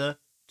Twitter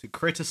to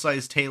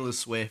criticize Taylor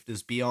Swift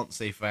as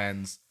Beyonce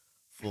fans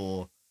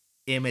for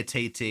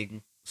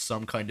imitating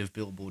some kind of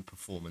Billboard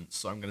performance.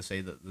 So I'm gonna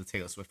say that the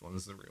Taylor Swift one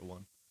is the real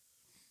one.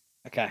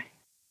 Okay.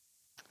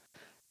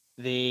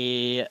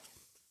 The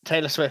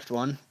Taylor Swift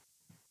one.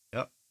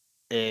 Yep.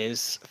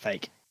 Is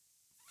fake.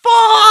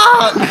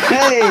 Fuck!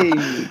 Hey!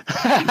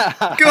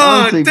 God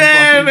Honestly,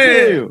 damn fucking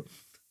it! do.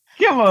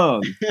 Come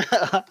on!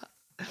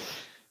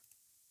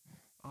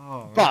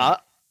 Oh, man.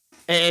 But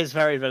it is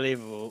very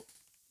believable,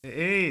 It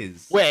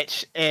is.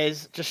 which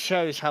is just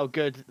shows how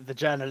good the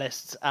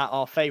journalists at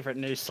our favorite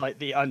news site,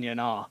 The Onion,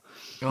 are.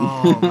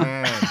 Oh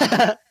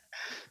man.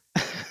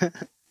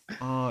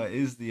 Oh, it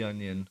is the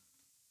Onion.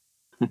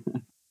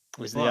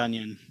 Was The Fuck.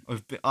 Onion?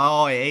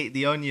 Oh, I ate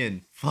the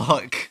onion.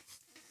 Fuck.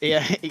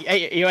 Yeah,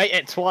 you ate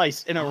it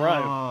twice in a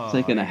row. Oh,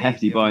 Taking a I ate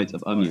hefty the bite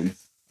of onion.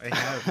 twice. I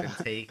have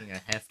been taking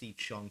a hefty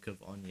chunk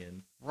of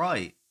onion.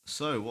 Right.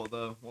 So what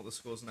the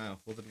scores now?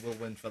 What did Will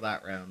win for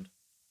that round?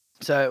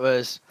 So it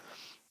was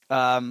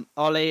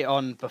Ollie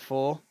on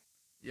before,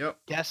 Yep.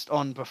 guest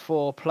on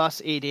before,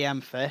 plus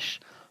EDM Fish,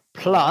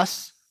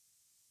 plus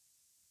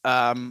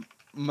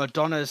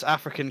Madonna's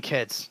African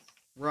Kids.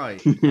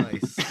 Right.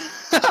 Nice.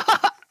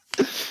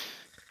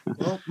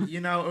 Well,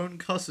 you now own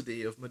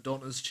custody of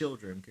Madonna's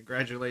children.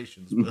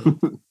 Congratulations, Will.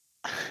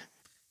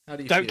 How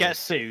do you Don't feel? get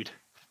sued.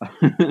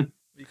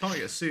 You can't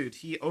get sued.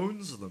 He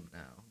owns them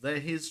now. They're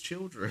his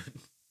children.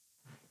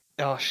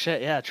 Oh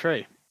shit! Yeah,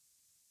 true.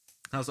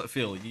 How's that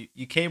feel?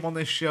 You came on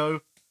this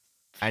show,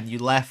 and you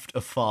left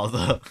a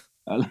father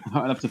I'll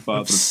have to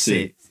father of of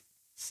six.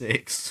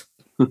 six.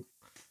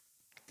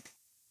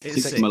 It's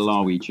Six six.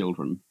 Malawi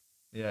children.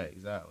 Yeah,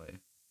 exactly.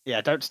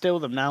 Yeah, don't steal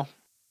them now.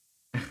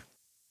 Well,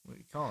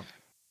 you can't.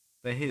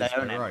 They're his They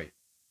by own it. right.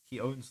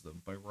 He owns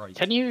them by right.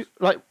 Can you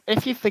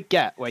if you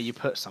forget where you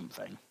put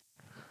something,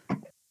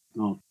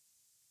 Oh,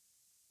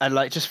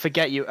 and just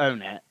forget you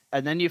own it,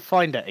 and then you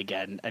find it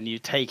again and you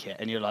take it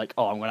and you're like,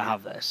 oh, I'm gonna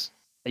have this.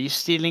 Are you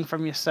stealing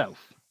from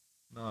yourself?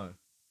 No.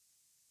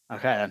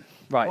 Okay then.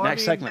 Right, Well, I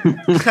next mean- segment.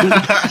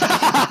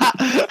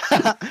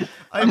 I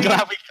I'm mean,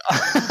 glad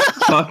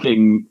fuck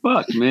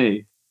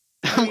me.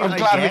 I'm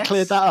glad we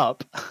cleared that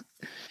up.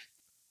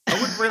 I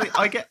wouldn't really.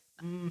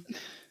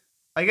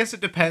 I guess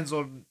it depends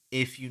on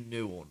if you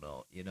knew or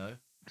not. You know.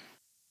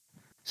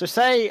 So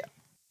say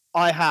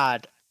I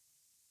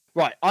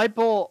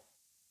bought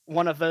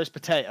one of those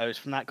potatoes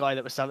from that guy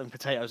that was selling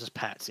potatoes as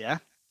pets, yeah?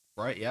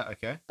 Right. Yeah.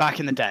 Okay. Back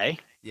in the day.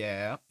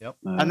 Yeah. Yep.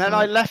 And then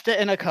I left it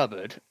in a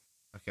cupboard.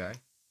 Okay.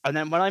 And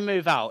then when I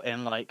move out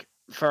in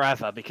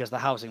forever because the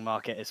housing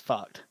market is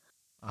fucked,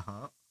 Uh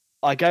huh.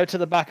 I go to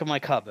the back of my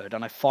cupboard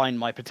and I find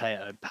my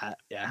potato pet,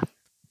 yeah.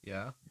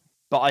 Yeah.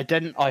 But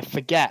I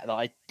forget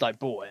that I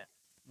bought it.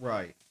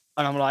 Right.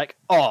 And I'm like,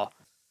 oh,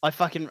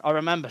 I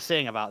remember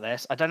seeing about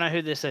this. I don't know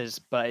who this is,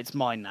 but it's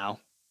mine now.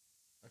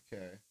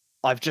 Okay.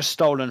 I've just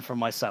stolen from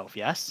myself,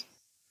 yes?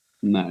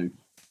 No.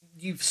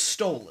 You've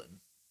stolen.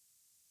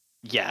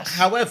 Yes.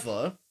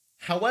 However,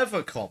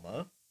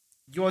 comma,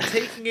 you are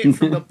taking it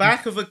from the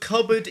back of a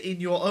cupboard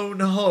in your own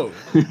home,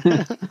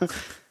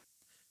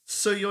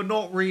 so you're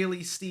not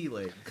really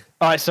stealing.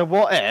 Alright, so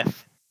what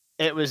if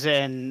it was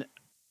in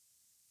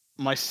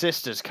my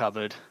sister's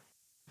cupboard?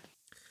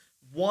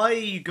 Why are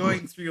you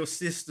going through your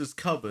sister's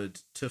cupboard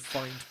to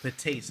find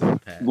potato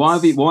pets? Why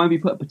have you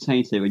put a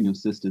potato in your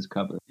sister's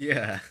cupboard?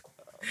 Yeah.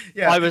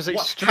 Yeah. I was How did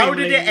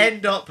extremely- it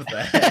end up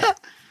there?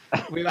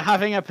 We were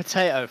having a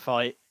potato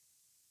fight,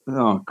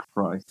 Oh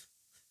Christ!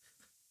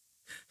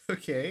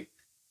 Okay.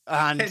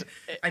 and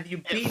And you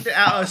beat it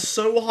at her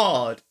so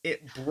hard,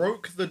 it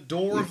broke the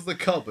door of the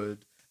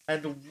cupboard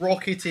and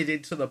rocketed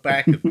into the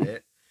back of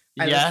it.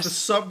 And yes, for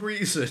some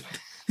reason,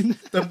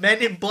 the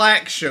men in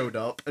black showed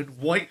up and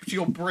wiped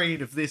your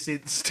brain of this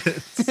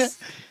instance.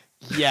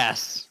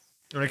 yes.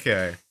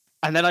 Okay.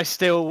 And then I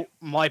steal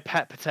my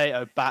pet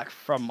potato back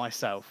from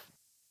myself.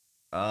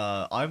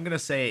 I'm gonna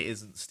say it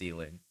isn't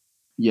stealing.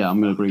 Yeah, I'm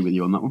gonna agree with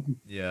you on that one.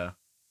 Yeah.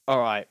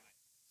 Alright.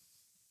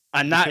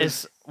 And that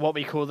Because- is what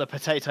we call the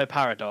potato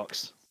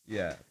paradox.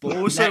 Yeah, but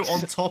also Next.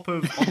 on top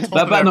of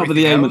That better not be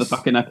the aim of the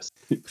everything fucking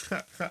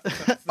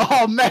episode.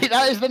 Oh, mate,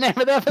 that is the name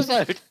of the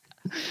episode.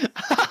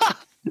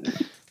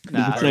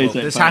 Nah, Say else.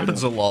 it, This fair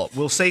happens enough. a lot.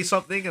 We'll say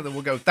something and then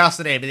we'll go, "That's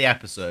the name of the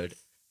episode,"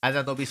 and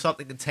then there'll be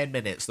something in 10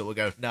 minutes that will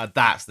go, "No,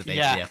 that's the name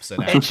of the yeah, episode."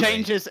 it actually."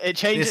 changes. It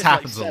changes. This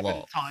happens like a 7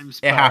 lot. times.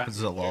 It per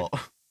happens a episode. lot.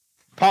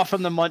 Apart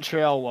from the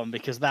Montreal one,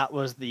 because that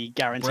was the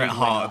guaranteed Bret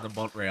Hart winner. and the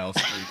Montreal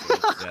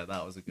Screwjob. Yeah,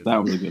 that was a good That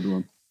one. was a good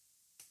one.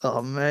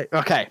 Oh, mate.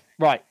 Okay,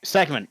 right.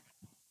 Segment.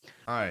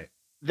 All right.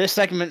 This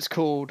segment's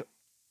called.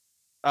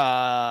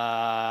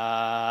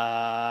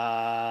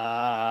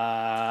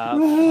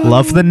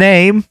 Love the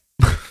name.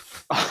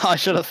 I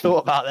should have thought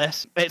about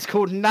this. It's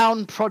called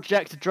Noun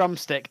Project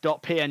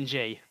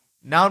Drumstick.png.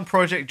 Noun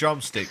Project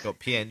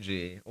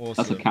Drumstick.png. Awesome.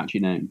 That's a catchy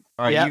name.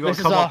 All right, Yeah, you got this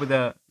to is come up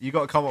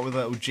our- with a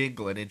little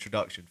jingle and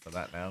introduction for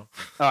that now.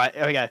 All right,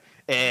 here we go.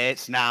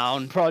 It's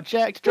Noun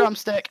Project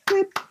Drumstick.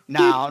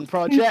 Noun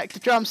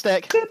Project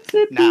Drumstick.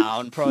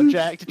 Noun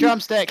Project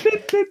Drumstick.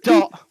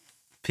 Dot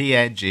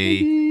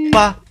PNG.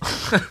 Ba.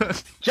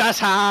 jazz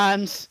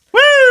hands.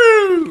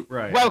 Woo!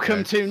 Right. Welcome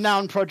okay. to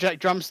Noun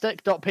Project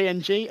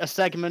Drumstick.png, a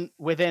segment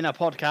within a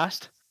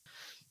podcast.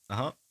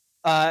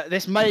 Uh-huh.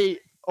 This may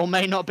or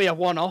may not be a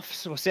one-off,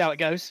 so we'll see how it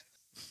goes.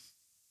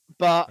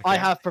 But I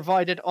Okay. have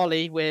provided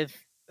Ollie with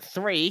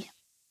 3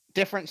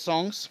 different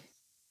songs.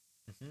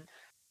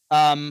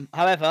 Mhm.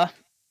 However,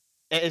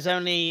 it is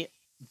only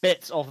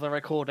bits of the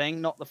recording,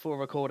 not the full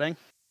recording.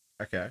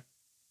 Okay.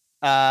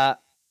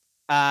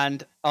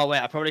 And oh wait,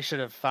 I probably should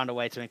have found a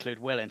way to include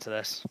Will into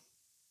this.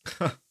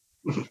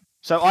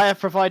 So I have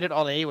provided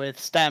Ollie with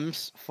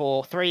stems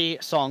for 3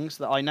 songs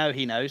that I know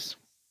he knows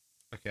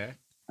Okay.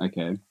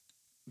 Okay.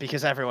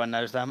 because everyone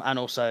knows them, and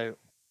also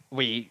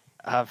we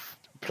have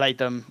played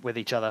them with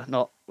each other.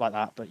 Not like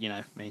that, but you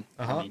know,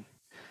 Uh-huh. I mean.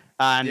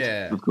 And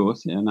Yeah. Of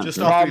course, yeah. Just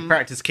Naturally. after we From-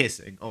 practice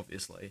kissing,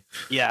 obviously.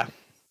 yeah.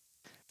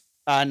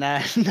 And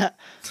then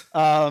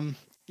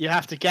you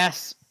have to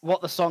guess what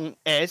the song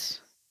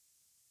is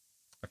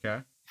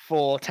Okay.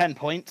 for 10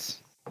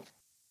 points.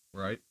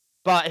 Right.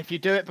 But if you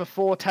do it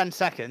before 10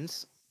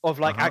 seconds of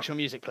like Uh-huh. actual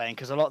music playing,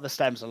 because a lot of the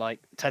stems are like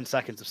 10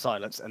 seconds of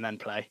silence and then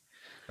play,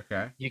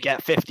 Okay. you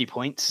get 50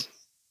 points.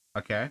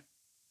 Okay.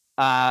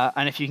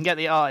 And if you can get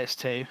the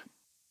artist too,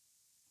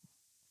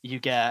 you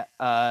get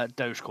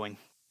Dogecoin.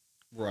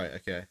 Right.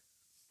 Okay.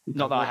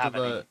 Not that I What have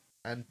do any. the-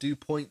 And do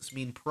points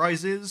mean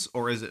prizes,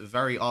 or is it a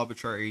very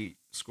arbitrary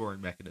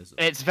scoring mechanism?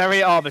 It's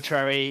very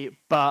arbitrary,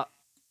 but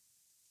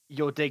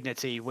your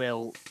dignity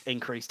will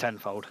increase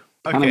tenfold.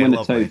 Can I Okay, win a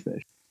lovely.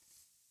 toadfish?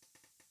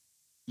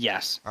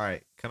 Yes, All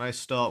right. Can I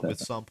start with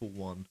Perfect. sample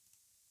 1?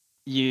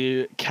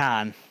 you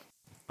can.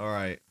 All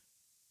right.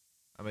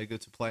 Am I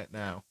good to play it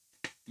now?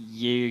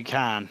 You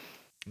can.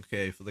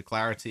 Okay, for the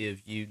clarity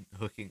of you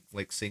hooking,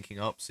 like syncing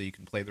up so you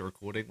can play the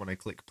recording when I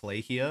click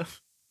play here,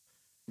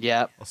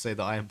 Yep. I'll say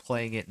that I am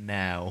playing it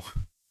now.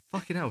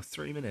 Fucking hell,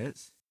 3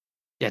 minutes?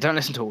 Yeah, don't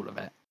listen to all of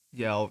it.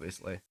 Yeah,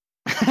 obviously.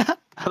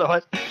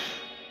 Otherwise.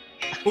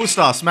 All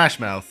Star Smash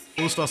Mouth.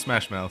 All Star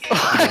Smash Mouth.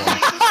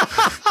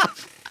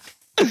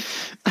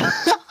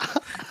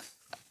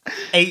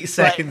 8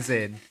 seconds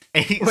in.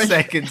 8 When-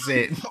 seconds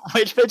in.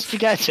 Which bit did you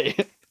get to?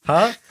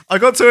 Huh? I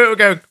got to it, we're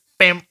going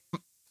bam,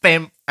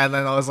 bam, and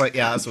then I was like,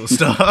 yeah, that's All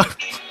Star.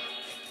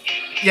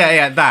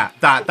 yeah, that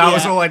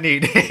was Yeah. all I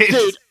needed.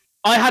 Dude,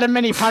 I had a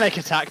mini panic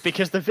attack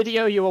because the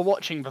video you were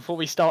watching before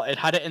we started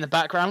had it in the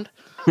background.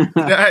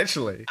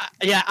 Actually.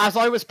 Yeah, as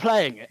I was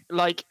playing it,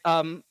 like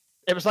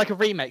it was like a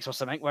remix or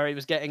something where he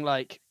was getting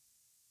like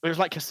it was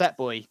like cassette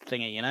boy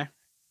thingy, you know?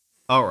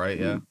 Alright,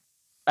 yeah.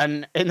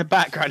 And in the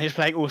background he's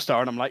playing All Star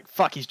and I'm like,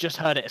 fuck, he's just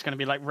heard it, it's gonna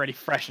be like really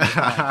fresh in his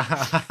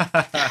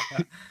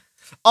mind.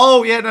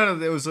 Oh, yeah, no,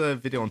 there was a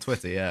video on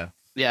Twitter, yeah.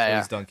 Yeah, It yeah.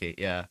 was Donkey,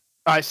 yeah.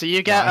 Alright, so you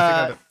No, get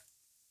I think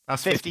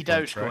that's 50 points,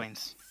 Doge right?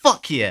 coins.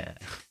 Fuck yeah.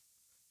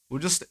 We'll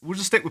just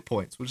stick with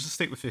points. We'll just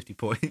stick with 50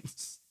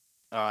 points.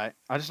 Alright.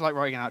 I just like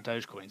writing out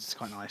Doge coins, it's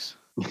quite nice.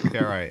 Okay,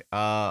 right.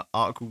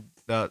 Article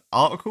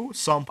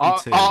sample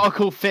 2.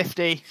 Article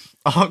 50.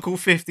 Article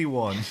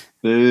 51.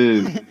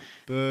 Boo.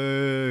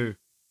 Boo.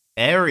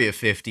 Area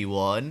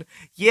 51.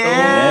 Yeah.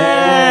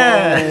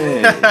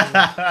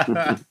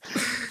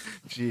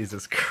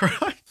 Jesus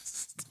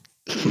Christ.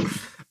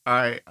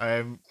 Alright,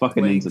 I'm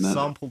Fucking playing internet.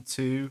 sample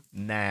 2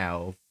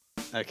 now.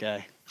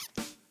 Okay.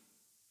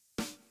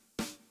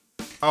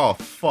 Oh,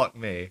 fuck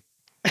me.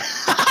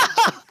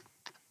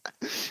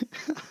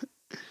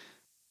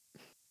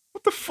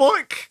 What the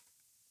fuck?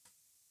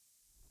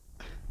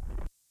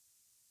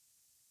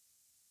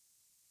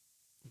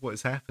 What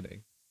is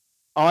happening?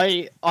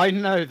 I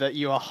know that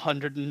you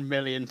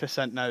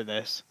 100,000,000% know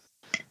this.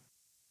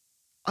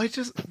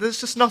 There's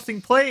just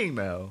nothing playing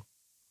now.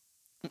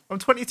 I'm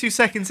 22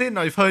 seconds in,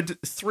 I've heard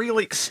 3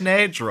 like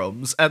snare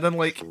drums and then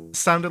like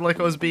sounded like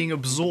I was being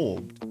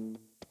absorbed.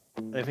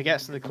 If it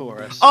gets to the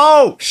chorus.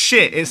 Oh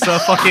shit, it's a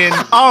fucking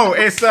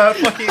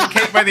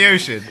Cape by the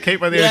Ocean. Cape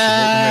by the Ocean,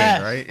 Walk the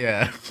Moon, right?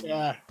 Yeah.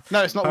 Yeah.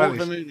 No, it's not Walk Holy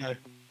the Moon though.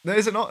 No,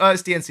 is it not?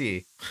 It's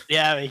DNCE.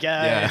 Yeah, there we go.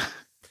 Yeah.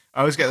 I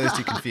always get those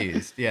two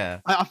confused. Yeah.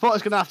 I thought I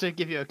was gonna have to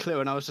give you a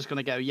clue, and I was just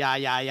gonna go yeah.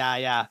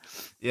 Yeah.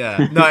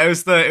 No, it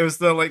was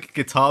the like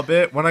guitar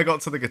bit. When I got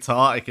to the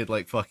guitar, I could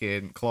like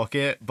fucking clock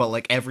it, but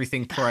like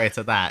everything prior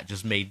to that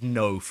just made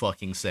no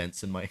fucking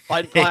sense in my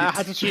I head.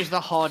 had to choose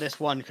the hardest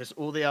one because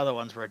all the other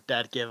ones were a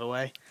dead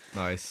giveaway.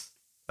 Nice.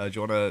 Do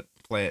you want to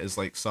play it as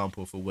like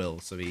sample for Will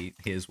so he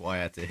hears what I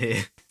had to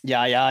hear?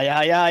 Yeah.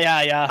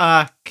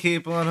 I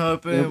keep on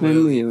hoping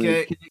we'll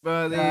get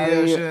by the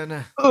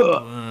ocean.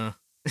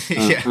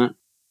 Yeah. Dude,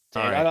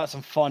 Alright. I got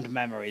some fond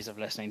memories of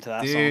listening to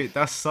that Dude,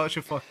 that's such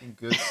a fucking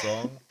good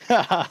song.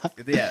 song.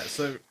 Yeah,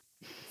 so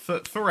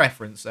for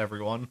reference,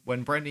 everyone,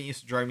 when Brendan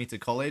used to drive me to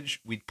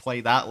college, we'd play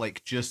that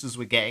like just as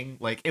we're getting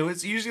like it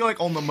was usually like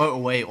on the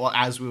motorway or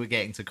as we were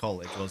getting to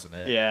college, wasn't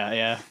it?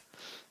 yeah.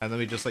 And then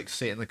we just like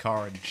sit in the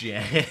car and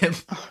jam.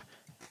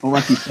 Or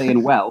as you say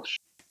in Welsh,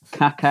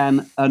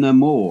 cacan yn y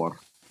môr.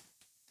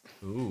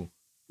 Ooh,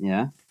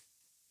 Yeah.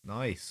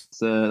 nice.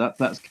 So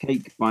that's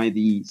Cake by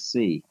the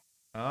Sea.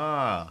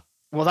 Ah.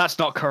 Well, that's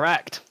not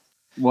correct.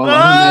 Well,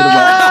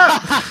 I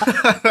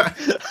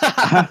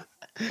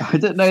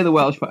didn't know the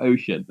Welsh for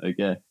ocean.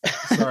 Okay.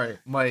 Sorry,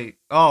 my.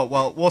 Oh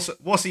well, what's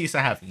the use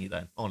of having you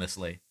then?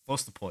 Honestly,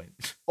 what's the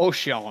point?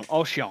 Ocean.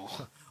 Ocean.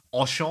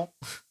 Alright.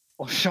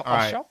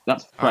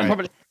 That's Alright.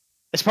 French.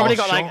 It's probably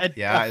got like Ocean?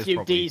 Yeah, a it's few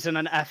probably D's and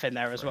an F in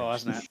there as well,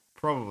 hasn't it?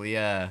 Probably,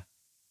 yeah.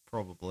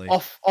 Probably.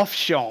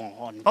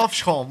 Offshore.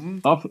 Offshore.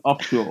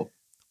 Offshore.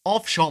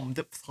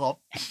 Offshore.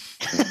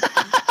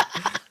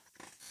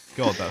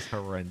 God, that's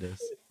horrendous.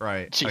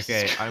 Right. Jesus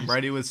Okay, Christ. I'm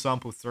ready with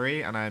sample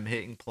 3, and I'm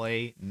hitting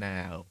play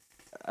now.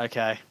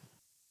 Okay.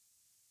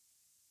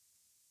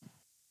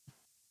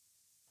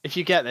 If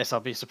you get this, I'll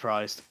be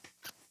surprised.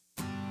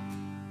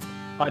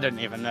 I didn't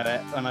even know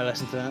it when I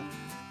listened to it.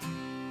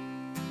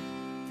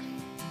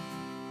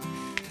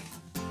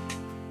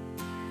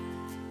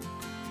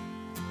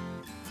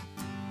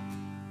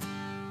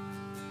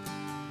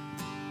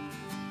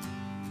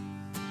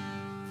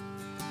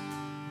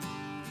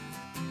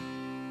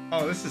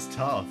 Oh, this is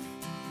tough.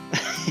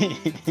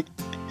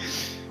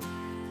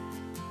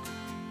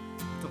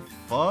 What the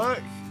fuck?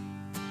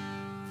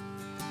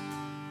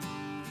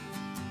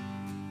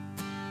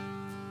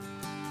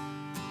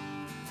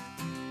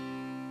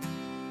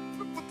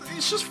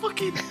 It's just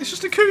fucking. It's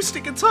just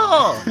acoustic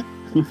guitar.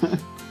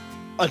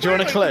 Oh, do you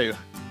want a clue?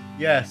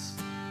 Yes.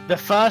 The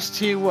first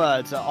two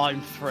words are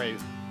 "I'm through."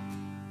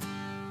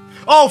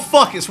 Oh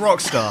fuck! It's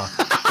Rockstar.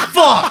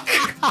 Fuck.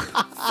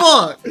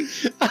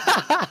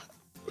 Fuck.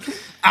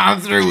 I'm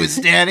through with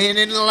standing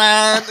in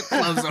line. The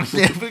clubs I'm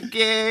never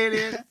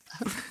getting.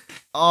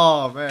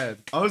 Oh man,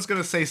 I was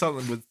gonna say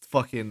something with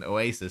fucking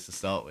Oasis to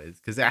start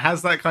with because it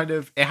has that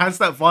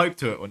vibe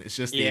to it when it's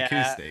just the Yeah.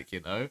 acoustic,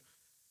 you know.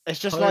 It's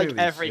just Holy like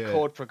every shit.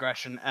 chord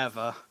progression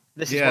ever.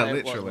 This is Yeah, what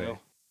it was, literally.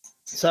 Will.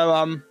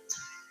 So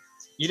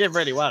you did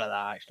really well at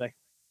that actually.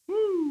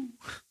 Woo.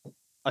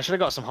 I should have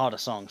got some harder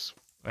songs.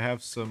 I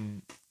have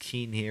some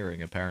keen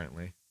hearing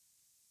apparently.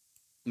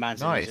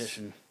 Man's a Nice.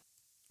 musician.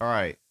 All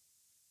right,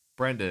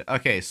 Brendan.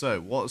 Okay, so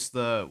what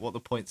are the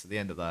points at the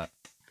end of that?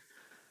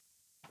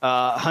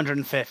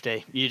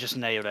 150. You just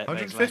nailed it.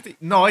 150?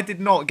 No, I did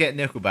not get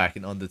Nickelback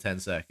in under 10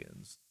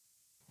 seconds.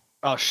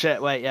 Oh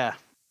shit! Wait, yeah.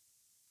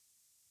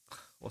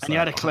 What's And you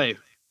had a clue.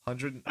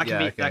 100. That can Yeah,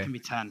 be okay. that can be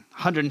 10.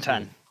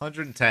 110.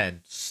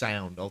 110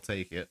 sound. I'll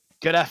take it.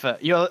 Good effort.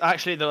 You're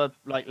actually the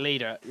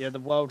leader. You're the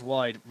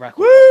worldwide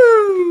record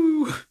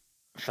Woo!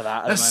 for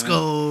that. At Let's the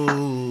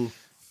moment. go.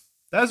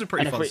 That was a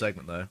pretty And if fun we-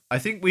 segment, though. I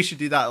think we should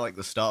do that at like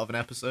the start of an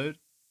episode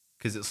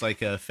because it's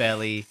like a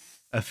fairly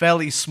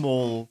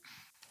small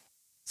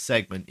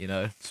segment, you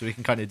know. So we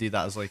can kind of do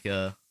that as like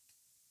a.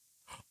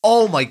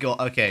 Oh my god!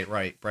 Okay,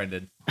 right,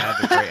 Brendan. I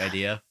have a great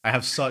idea. I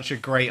have such a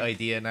great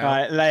idea now.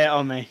 Right, lay it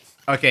on me.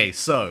 Okay,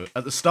 so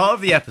at the start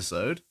of the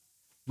episode,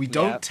 we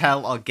don't Yep.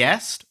 tell our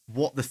guest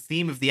what the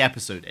theme of the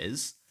episode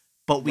is,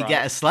 but we get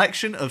Right. a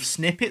selection of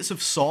snippets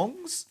of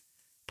songs,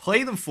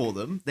 play them for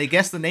them, they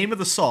guess the name of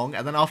the song,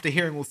 and then after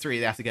hearing all three,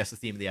 they have to guess the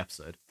theme of the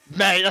episode.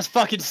 Mate, that's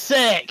fucking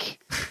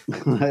sick.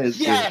 That is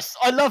good. Yes,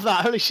 I love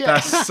that. Holy shit.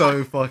 That's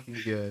so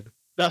fucking good.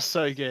 That's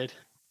so good.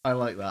 I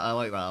like that. I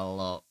like that a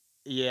lot.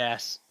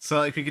 Yes. So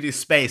like we could do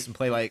space and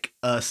play like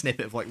a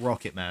snippet of like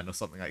Rocket Man or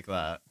something like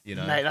that, you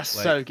know? Mate, that's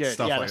Like, so good.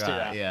 Stuff Yeah, like let's do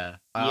that. that. Yeah.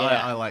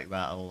 Yeah. I like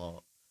that a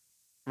lot.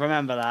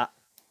 Remember that.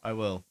 I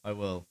will.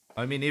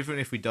 I mean, even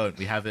if we don't,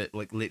 we have it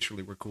like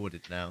literally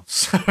recorded now.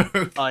 So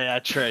Oh yeah,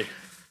 true.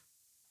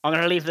 I'm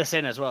gonna leave this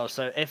in as well.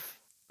 So if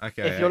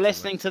okay. you're excellent.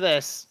 listening to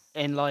this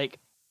in like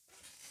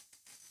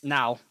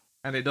now,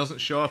 and it doesn't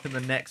show up in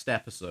the next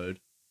episode,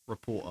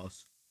 report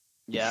us.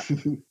 yeah.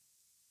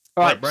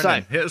 All right,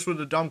 Brendan, so hit us with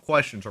the dumb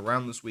questions to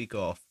round this week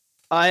off.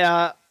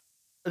 I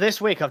this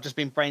week I've just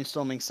been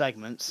brainstorming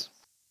segments,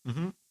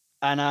 Mm-hmm.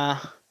 and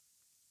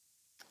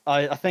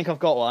I think I've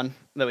got one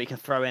that we can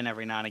throw in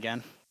every now and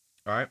again,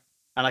 All right.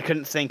 and I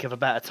couldn't think of a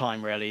better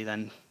time really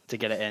than to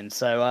get it in.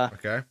 So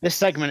Okay. this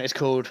segment is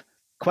called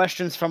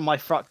 "Questions from My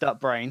Fucked Up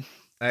Brain."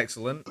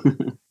 Excellent.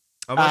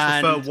 I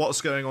much prefer And-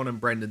 what's going on in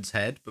Brendan's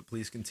head, but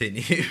please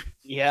continue.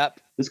 Yep.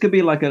 This could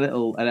be like an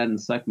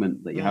end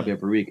segment that you have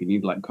every week, and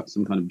you'd like cut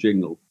some kind of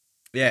jingle.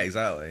 Yeah,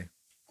 exactly.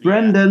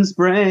 Brendan's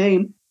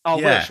brain. Oh,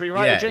 Yeah, Will, should we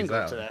write yeah, a jingle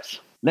exactly. to this?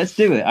 Let's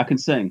do it. I can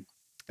sing.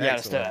 Yeah,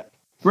 let's do Excellent. it.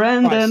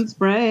 Brendan's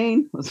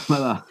brain. What's like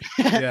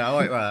that? Yeah, I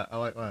like that. I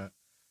like that.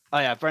 Oh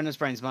yeah, Brendan's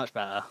brain's much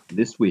better.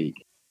 This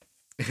week.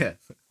 Yeah.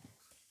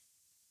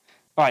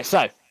 All right, so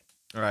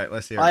All right,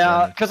 let's hear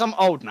it. because I'm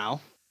old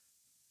now,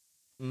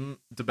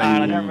 Debate.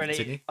 and I Mm, don't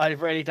Continue. I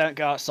really don't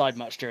go outside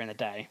much during the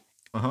day.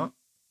 Uh-huh.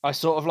 I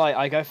sort of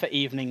I go for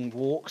evening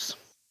walks.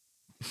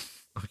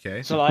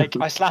 Okay. So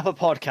I slap a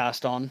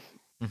podcast on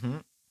Mm-hmm.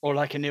 or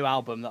like a new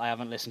album that I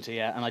haven't listened to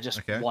yet, and I just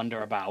Okay.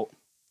 wander about.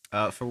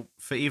 For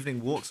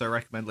evening walks, I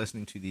recommend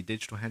listening to the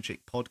Digital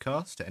Handshake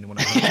podcast. To anyone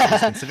at home who's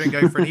considering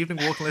going for an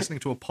evening walk and listening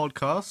to a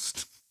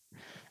podcast,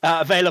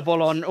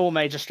 Available on all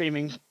major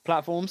streaming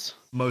platforms.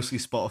 mostly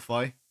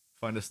Spotify.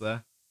 Find us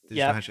there. Digital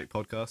Yeah. Handshake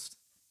podcast.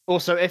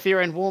 Also, if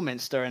you're in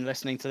Warminster and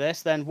listening to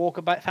this, then walk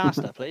a bit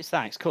faster, please.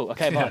 Thanks. Cool.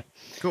 Okay, bye. Yeah.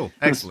 Cool.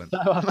 Excellent.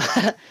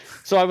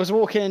 So I was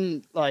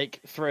walking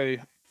through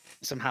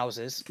some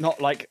houses, not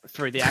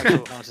through the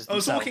actual houses. I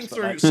was themselves, walking but,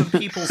 through some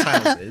people's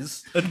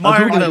houses,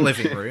 admiring their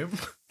living room.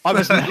 I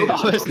was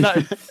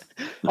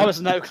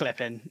no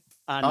clipping.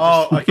 And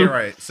Oh, just- okay,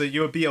 right. So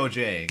you were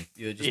BLJing.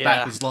 You were just Yeah.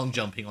 backwards long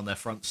jumping on their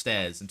front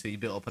stairs until you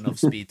built up enough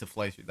speed to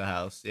fly through the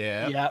house.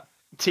 Yeah. yeah,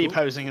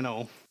 T-posing and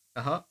all.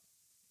 Uh-huh.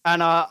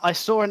 And I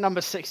saw a number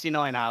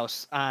 69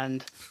 house,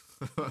 and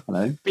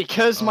Hello.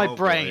 because my Oh, boy.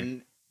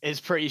 brain is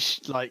pretty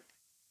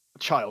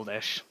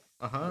childish,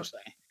 Uh-huh. I'll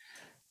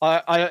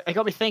say, it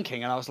got me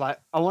thinking, and I was like,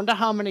 I wonder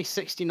how many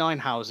 69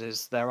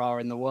 houses there are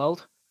in the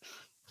world.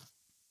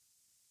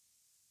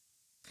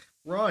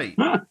 Right.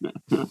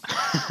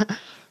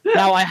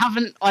 Now I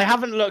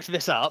haven't looked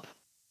this up,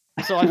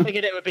 so I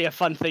figured it would be a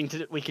fun thing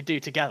we could do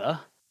together.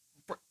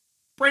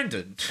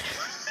 Brendan,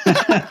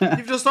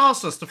 you've just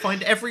asked us to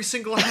find every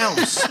single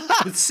house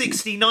with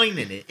 69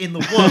 in it in the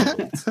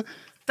world.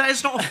 That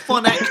is not a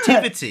fun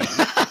activity.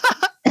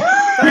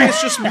 That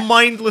is just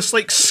mindless,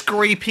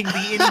 scraping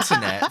the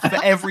internet for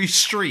every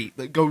street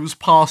that goes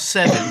past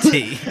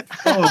 70.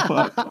 Oh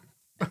fuck!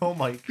 Oh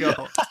my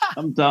god.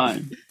 I'm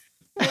dying.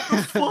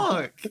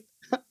 Fuck.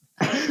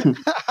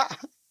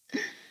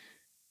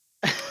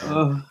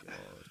 Oh,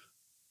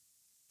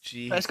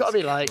 Jesus There's gotta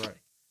be, Christ.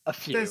 A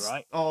few,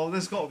 right? Oh,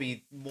 there's got to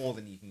be more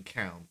than you can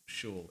count,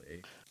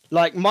 surely.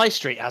 Like my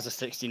street has a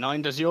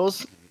 69. Does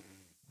yours?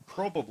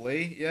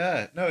 Probably,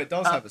 yeah. No, it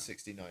does have a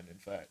 69, in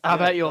fact. How Yeah,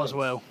 about it yours, does.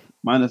 Will?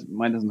 mine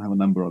doesn't have a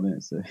number on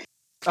it. So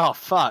Oh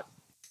fuck!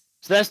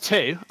 So there's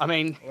two. I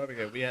mean, Well, there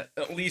we go. We had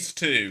at least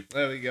two.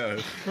 There we go.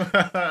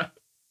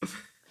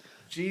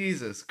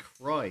 Jesus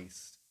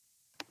Christ.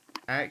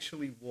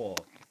 Actually,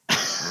 what?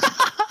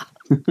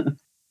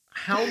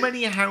 How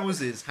many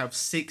houses have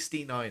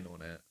 69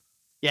 on it?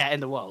 yeah, in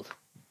the world.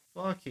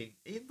 Fucking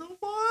in the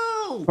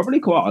world! probably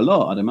quite a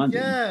lot, I'd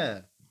imagine. Yeah.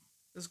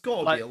 There's got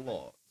to Like- be a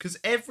lot. Because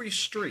every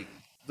street,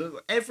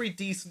 every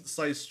decent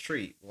sized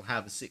street will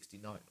have a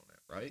 69 on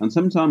it, right? And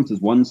sometimes there's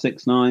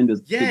 169.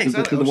 Does Yeah,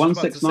 exactly. Does the I was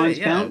just about to 169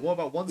 say, count? Yeah, what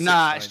about 169?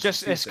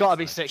 Nah, it's gotta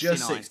be 69.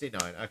 Just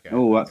 69, okay.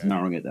 Oh, that's okay.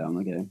 narrowing it down.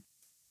 Okay.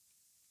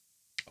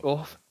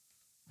 Oh.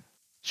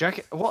 Do you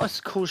reckon, what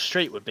a cool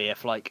street would be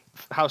if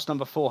house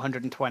number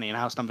 420 and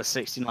house number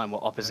 69 were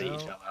opposite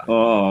each Well, other?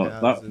 Oh,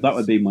 Houses. that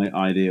would be my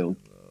ideal.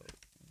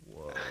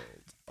 World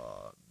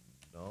are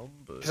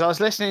numbers. Because I was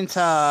listening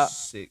to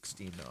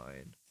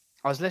 69.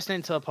 a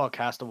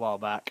podcast a while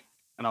back,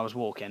 and I was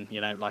walking,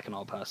 like an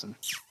old person,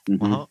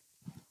 Mhm. Uh-huh.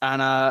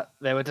 and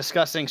they were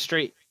discussing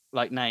street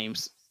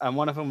names, and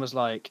one of them was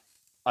like,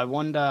 I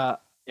wonder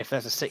if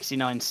there's a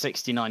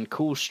 6969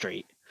 Cool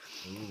Street,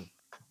 Ooh.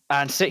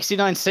 and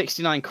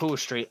 6969 Cool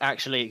Street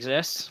actually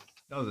exists.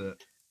 Does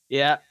it?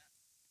 Yeah,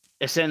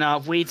 it's in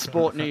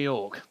Weedsport, New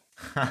York.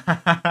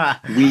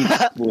 Weed.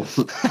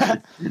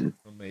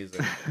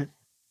 Amazing.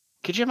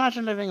 Could you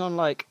imagine living on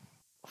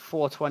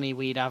 420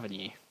 Weed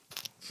Avenue?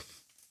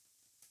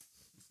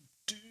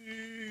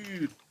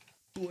 Dude,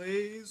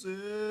 blaze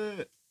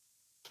it.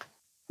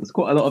 There's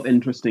quite a lot of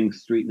interesting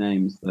street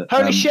names that.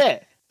 Holy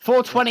shit!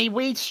 420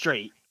 Weed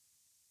Street.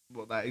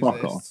 Well, that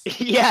Fuck off.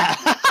 exists. Yeah.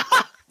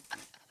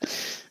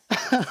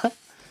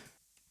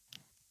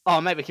 Oh,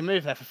 mate, we can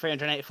move there for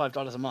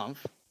 $385 a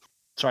month.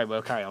 Sorry,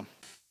 Will, carry on.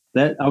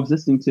 I was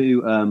listening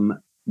to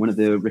one of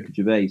the Ricky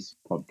Gervais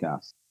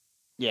podcasts,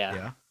 Yeah.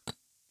 Yeah.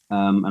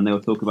 and they were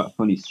talking about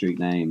funny street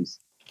names,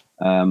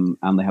 and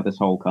they had this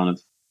whole kind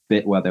of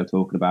bit where they were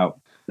talking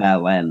about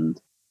Bell End,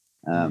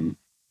 and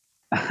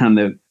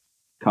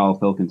Carl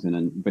Pilkington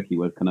and Vicky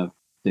were kind of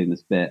doing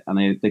this bit, and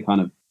they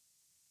kind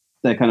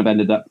of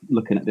ended up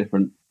looking at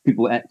different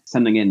people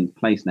sending in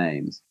place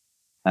names,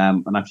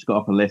 and I've just got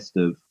up a list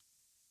of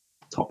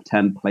top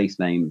 10 place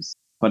names,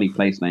 funny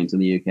place names in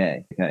the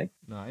UK. Okay.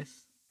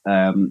 Nice.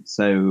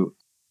 So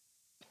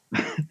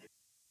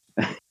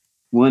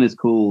one is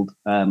called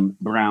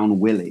Brown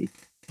Willie.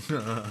 That's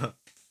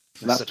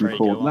a from pretty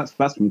good one.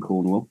 That's from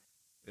Cornwall.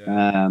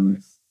 Yeah,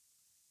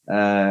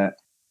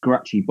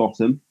 Grouchy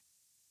Bottom.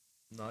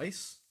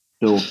 Nice.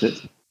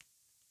 Dorset.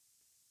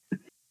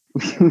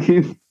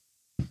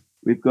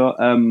 We've got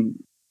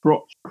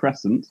Crotch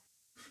Crescent,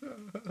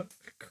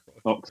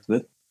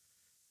 Oxford.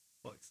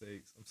 Fuck's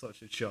sakes, I'm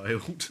such a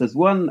child. There's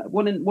one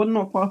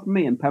not far from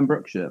me in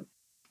Pembrokeshire,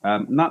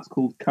 and that's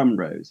called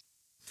Cumrose.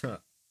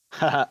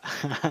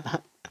 I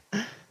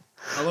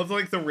love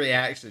like the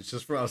reactions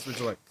just for us,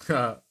 which are like,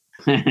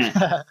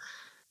 it's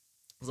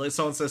like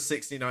someone says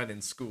 69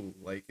 in school,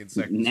 like in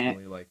secondary Nah.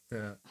 school, you're like,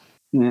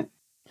 Yeah.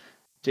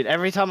 Dude,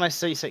 every time I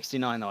see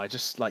 69 though, I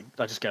just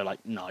go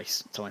like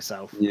nice to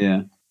myself.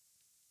 Yeah.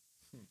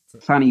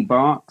 Fanny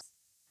Barks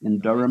in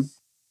Durham. Nice.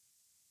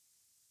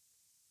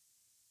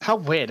 How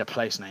weird are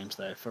place names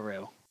though, for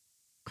real.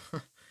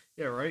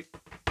 Yeah, right.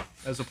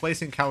 There's a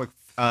place in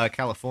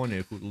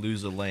California called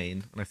Loser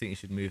Lane, and I think you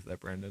should move there,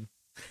 Brendan.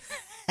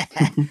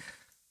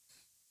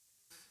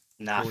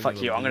 Nah, Calling fuck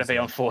you you. a I'm gonna be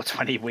loser. on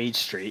 420 Weed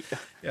Street.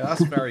 Yeah,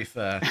 that's very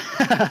fair.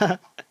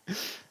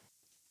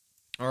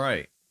 All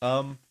right.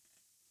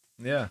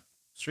 Yeah,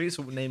 streets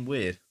are named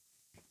weird,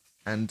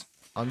 and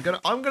I'm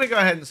gonna go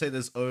ahead and say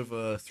there's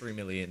over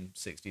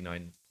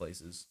 3,069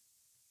 places.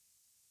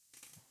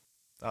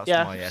 That's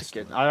Yeah, my that's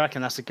good. estimate. I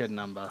reckon that's a good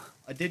number.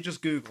 I did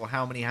just Google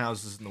how many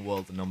houses in the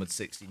world are numbered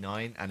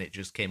 69, and it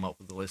just came up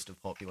with the list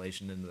of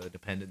population and the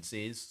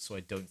dependencies, so I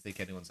don't think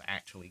anyone's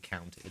actually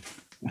counted.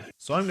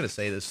 So I'm going to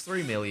say there's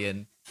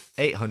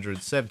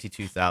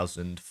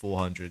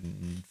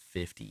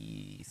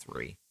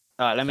 3,872,453.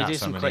 All right, let me do That's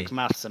some how quick many.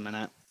 maths a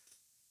minute.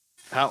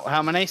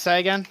 How many? Say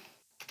again.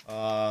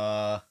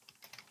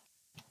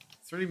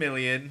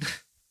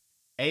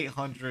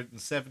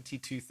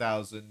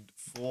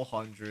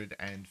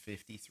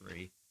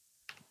 3,872,453.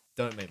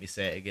 Don't make me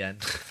say it again.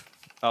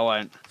 I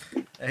won't.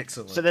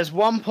 Excellent. So there's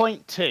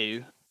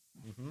 1.2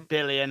 Mhm.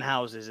 billion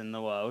houses in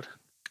the world,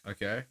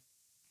 Okay.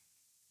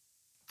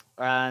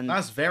 and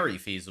That's very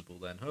feasible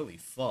then. Holy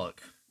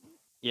fuck.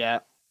 yeah,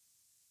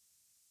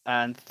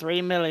 and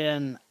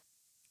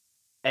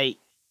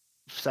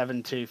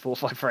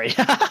 3,008,72453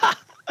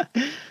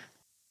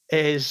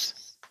 is.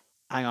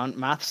 Hang on,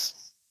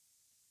 maths.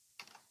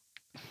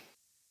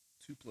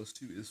 2 plus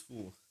 2 is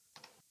 4.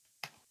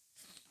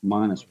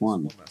 Minus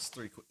one. That's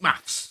 3 quick.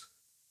 Maths!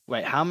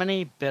 Wait, how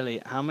many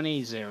billion? How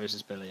many zeros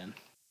is billion?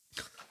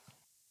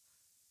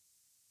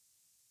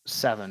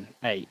 7,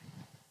 8,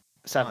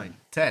 7. 9,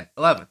 10,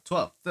 11,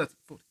 12, 13,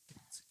 14,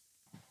 15,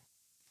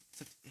 16,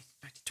 17, 18,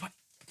 19, 20.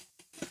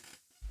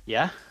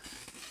 Yeah.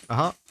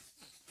 Uh-huh.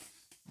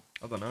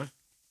 I don't know.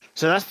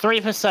 So that's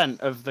 3%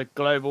 of the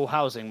global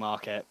housing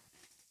market.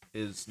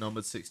 Is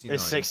numbered 69.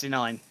 Is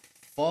 69.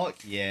 Fuck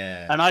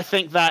yeah. And I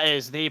think that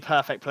is the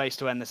perfect place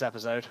to end this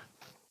episode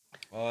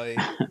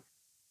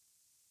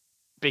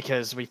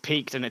because we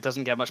peaked and it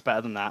doesn't get much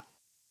better than that.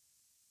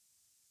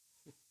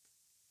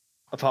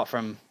 Apart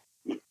from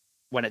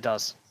when it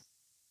does.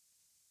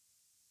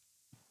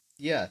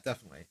 Yeah,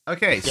 definitely.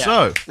 Okay,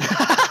 Yeah.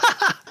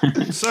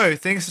 so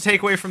things to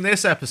take away from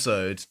this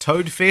episode.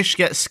 Toadfish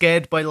gets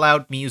scared by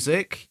loud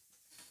music.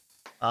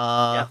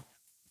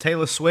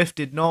 Taylor Swift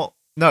did not.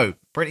 No,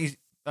 Britney.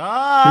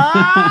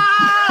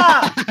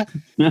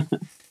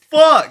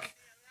 Fuck.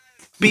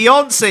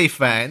 Beyonce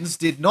fans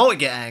did not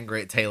get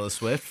angry at Taylor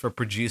Swift for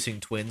producing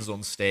twins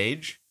on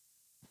stage.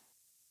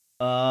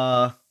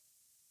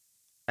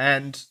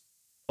 And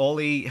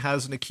Ollie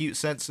has an acute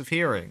sense of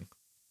hearing.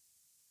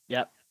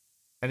 Yep.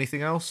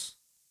 Anything else?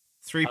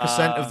 3%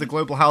 of the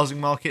global housing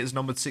market is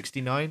numbered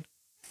 69.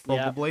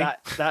 Probably. Yeah,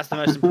 that's the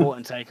most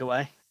important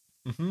takeaway.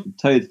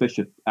 Toadfish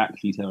are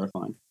actually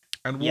terrifying.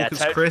 And Yeah, Walker's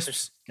Toadfish Crisps.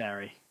 is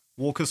scary.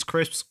 Walker's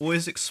Crisps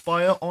always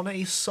expire on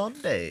a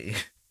Sunday.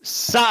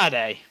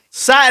 Saturday.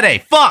 Saturday.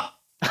 Fuck.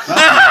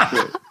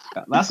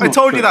 That's I not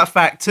told true. you that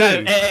fact too.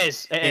 No, it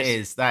is. It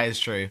is. That is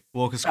true.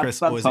 Walker's That's- Crisps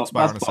that's always hot-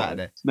 expire on a that's hot.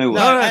 Saturday. No, No,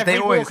 No, every they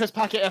always- Walker's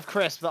packet of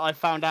crisps that I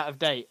found out of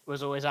date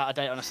was always out of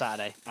date on a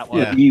Saturday at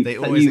work. Yeah, you, they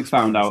that always you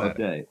expire found on out of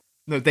Saturday. date.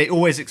 No, they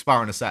always expire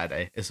on a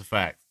Saturday. It's a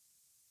fact.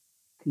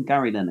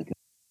 Gary Lineker.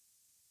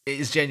 It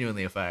is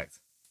genuinely a fact.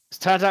 It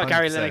turns out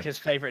Gary 100%. Lineker's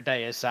favourite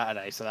day is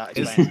Saturday, so that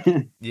Is- explains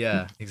it.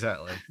 Yeah,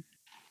 exactly.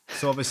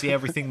 So obviously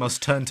everything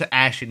must turn to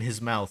ash in his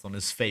mouth on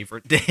his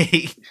favorite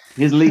day.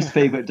 His least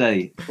favourite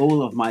day.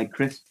 All of my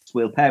crisps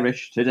will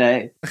perish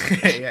today.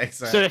 Yeah,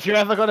 exactly. So if you're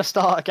ever going to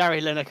start a Gary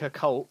Lineker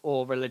cult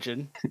or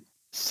religion,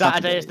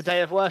 Saturday is the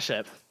day of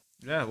worship.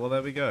 Yeah, well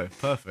there we go.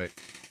 Perfect.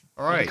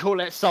 All You right. can call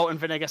it Salt and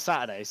Vinegar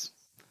Saturdays.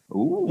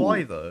 Ooh.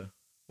 Why though?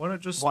 Why not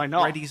just Why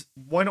not?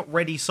 Why not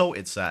ready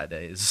salted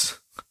Saturdays?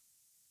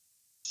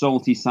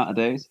 Salty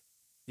Saturdays.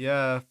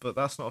 Yeah, but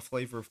that's not a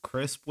flavor of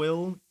crisp.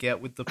 Will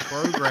get with the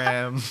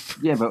program.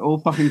 Yeah, but all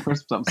fucking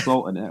crisps have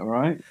salt in it,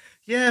 alright?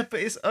 Yeah, but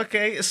it's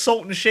okay. It's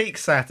salt and shake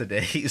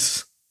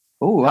Saturdays.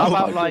 Oh, How that's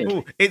about, quite like, good.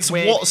 Ooh, it's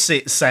Weird. what's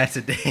it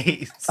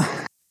Saturdays.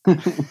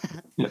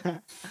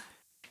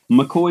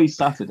 McCoy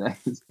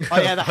Saturdays.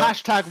 Oh yeah, the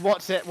hashtag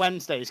What's It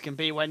Wednesdays can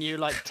be when you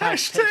like tag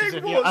pictures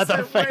of your What's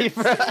other It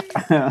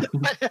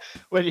favourite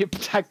when you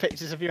tag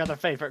pictures of your other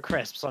favourite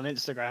crisps on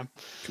Instagram.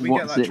 Can we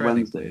What's get that it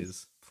trending,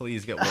 Wednesdays?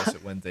 Please get What's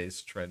It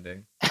Wednesdays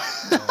trending.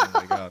 Oh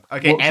my god.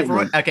 Okay, What's It everyone.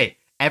 Wednesday? Okay,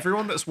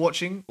 everyone that's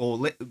watching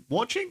or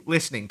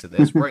listening to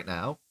this right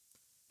now.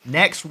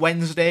 Next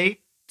Wednesday,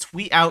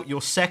 tweet out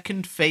your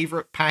second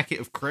favorite packet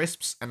of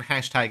crisps and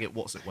hashtag it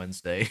What's It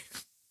Wednesday.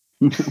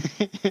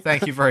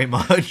 Thank you very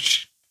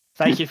much.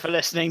 Thank you for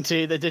listening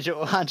to the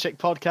Digital Handshake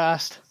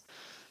podcast.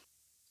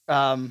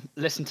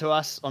 Listen to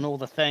us on all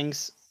the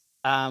things.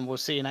 We'll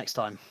see you next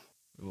time.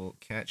 We'll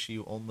catch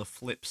you on the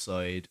flip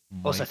side.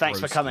 Also,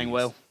 thanks for coming, broskies.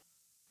 Will.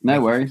 No Thank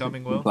you worries. for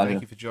coming, It's a Will. pleasure.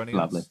 Thank you for joining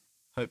Lovely. us.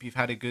 Hope you've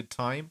had a good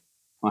time.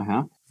 I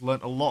have.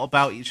 Learned a lot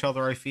about each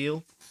other, I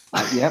feel.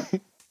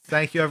 Yep.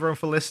 Thank you, everyone,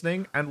 for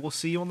listening, and we'll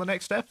see you on the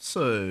next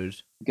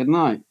episode. Good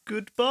night.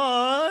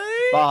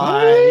 Goodbye.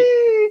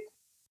 Bye.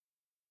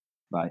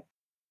 Bye.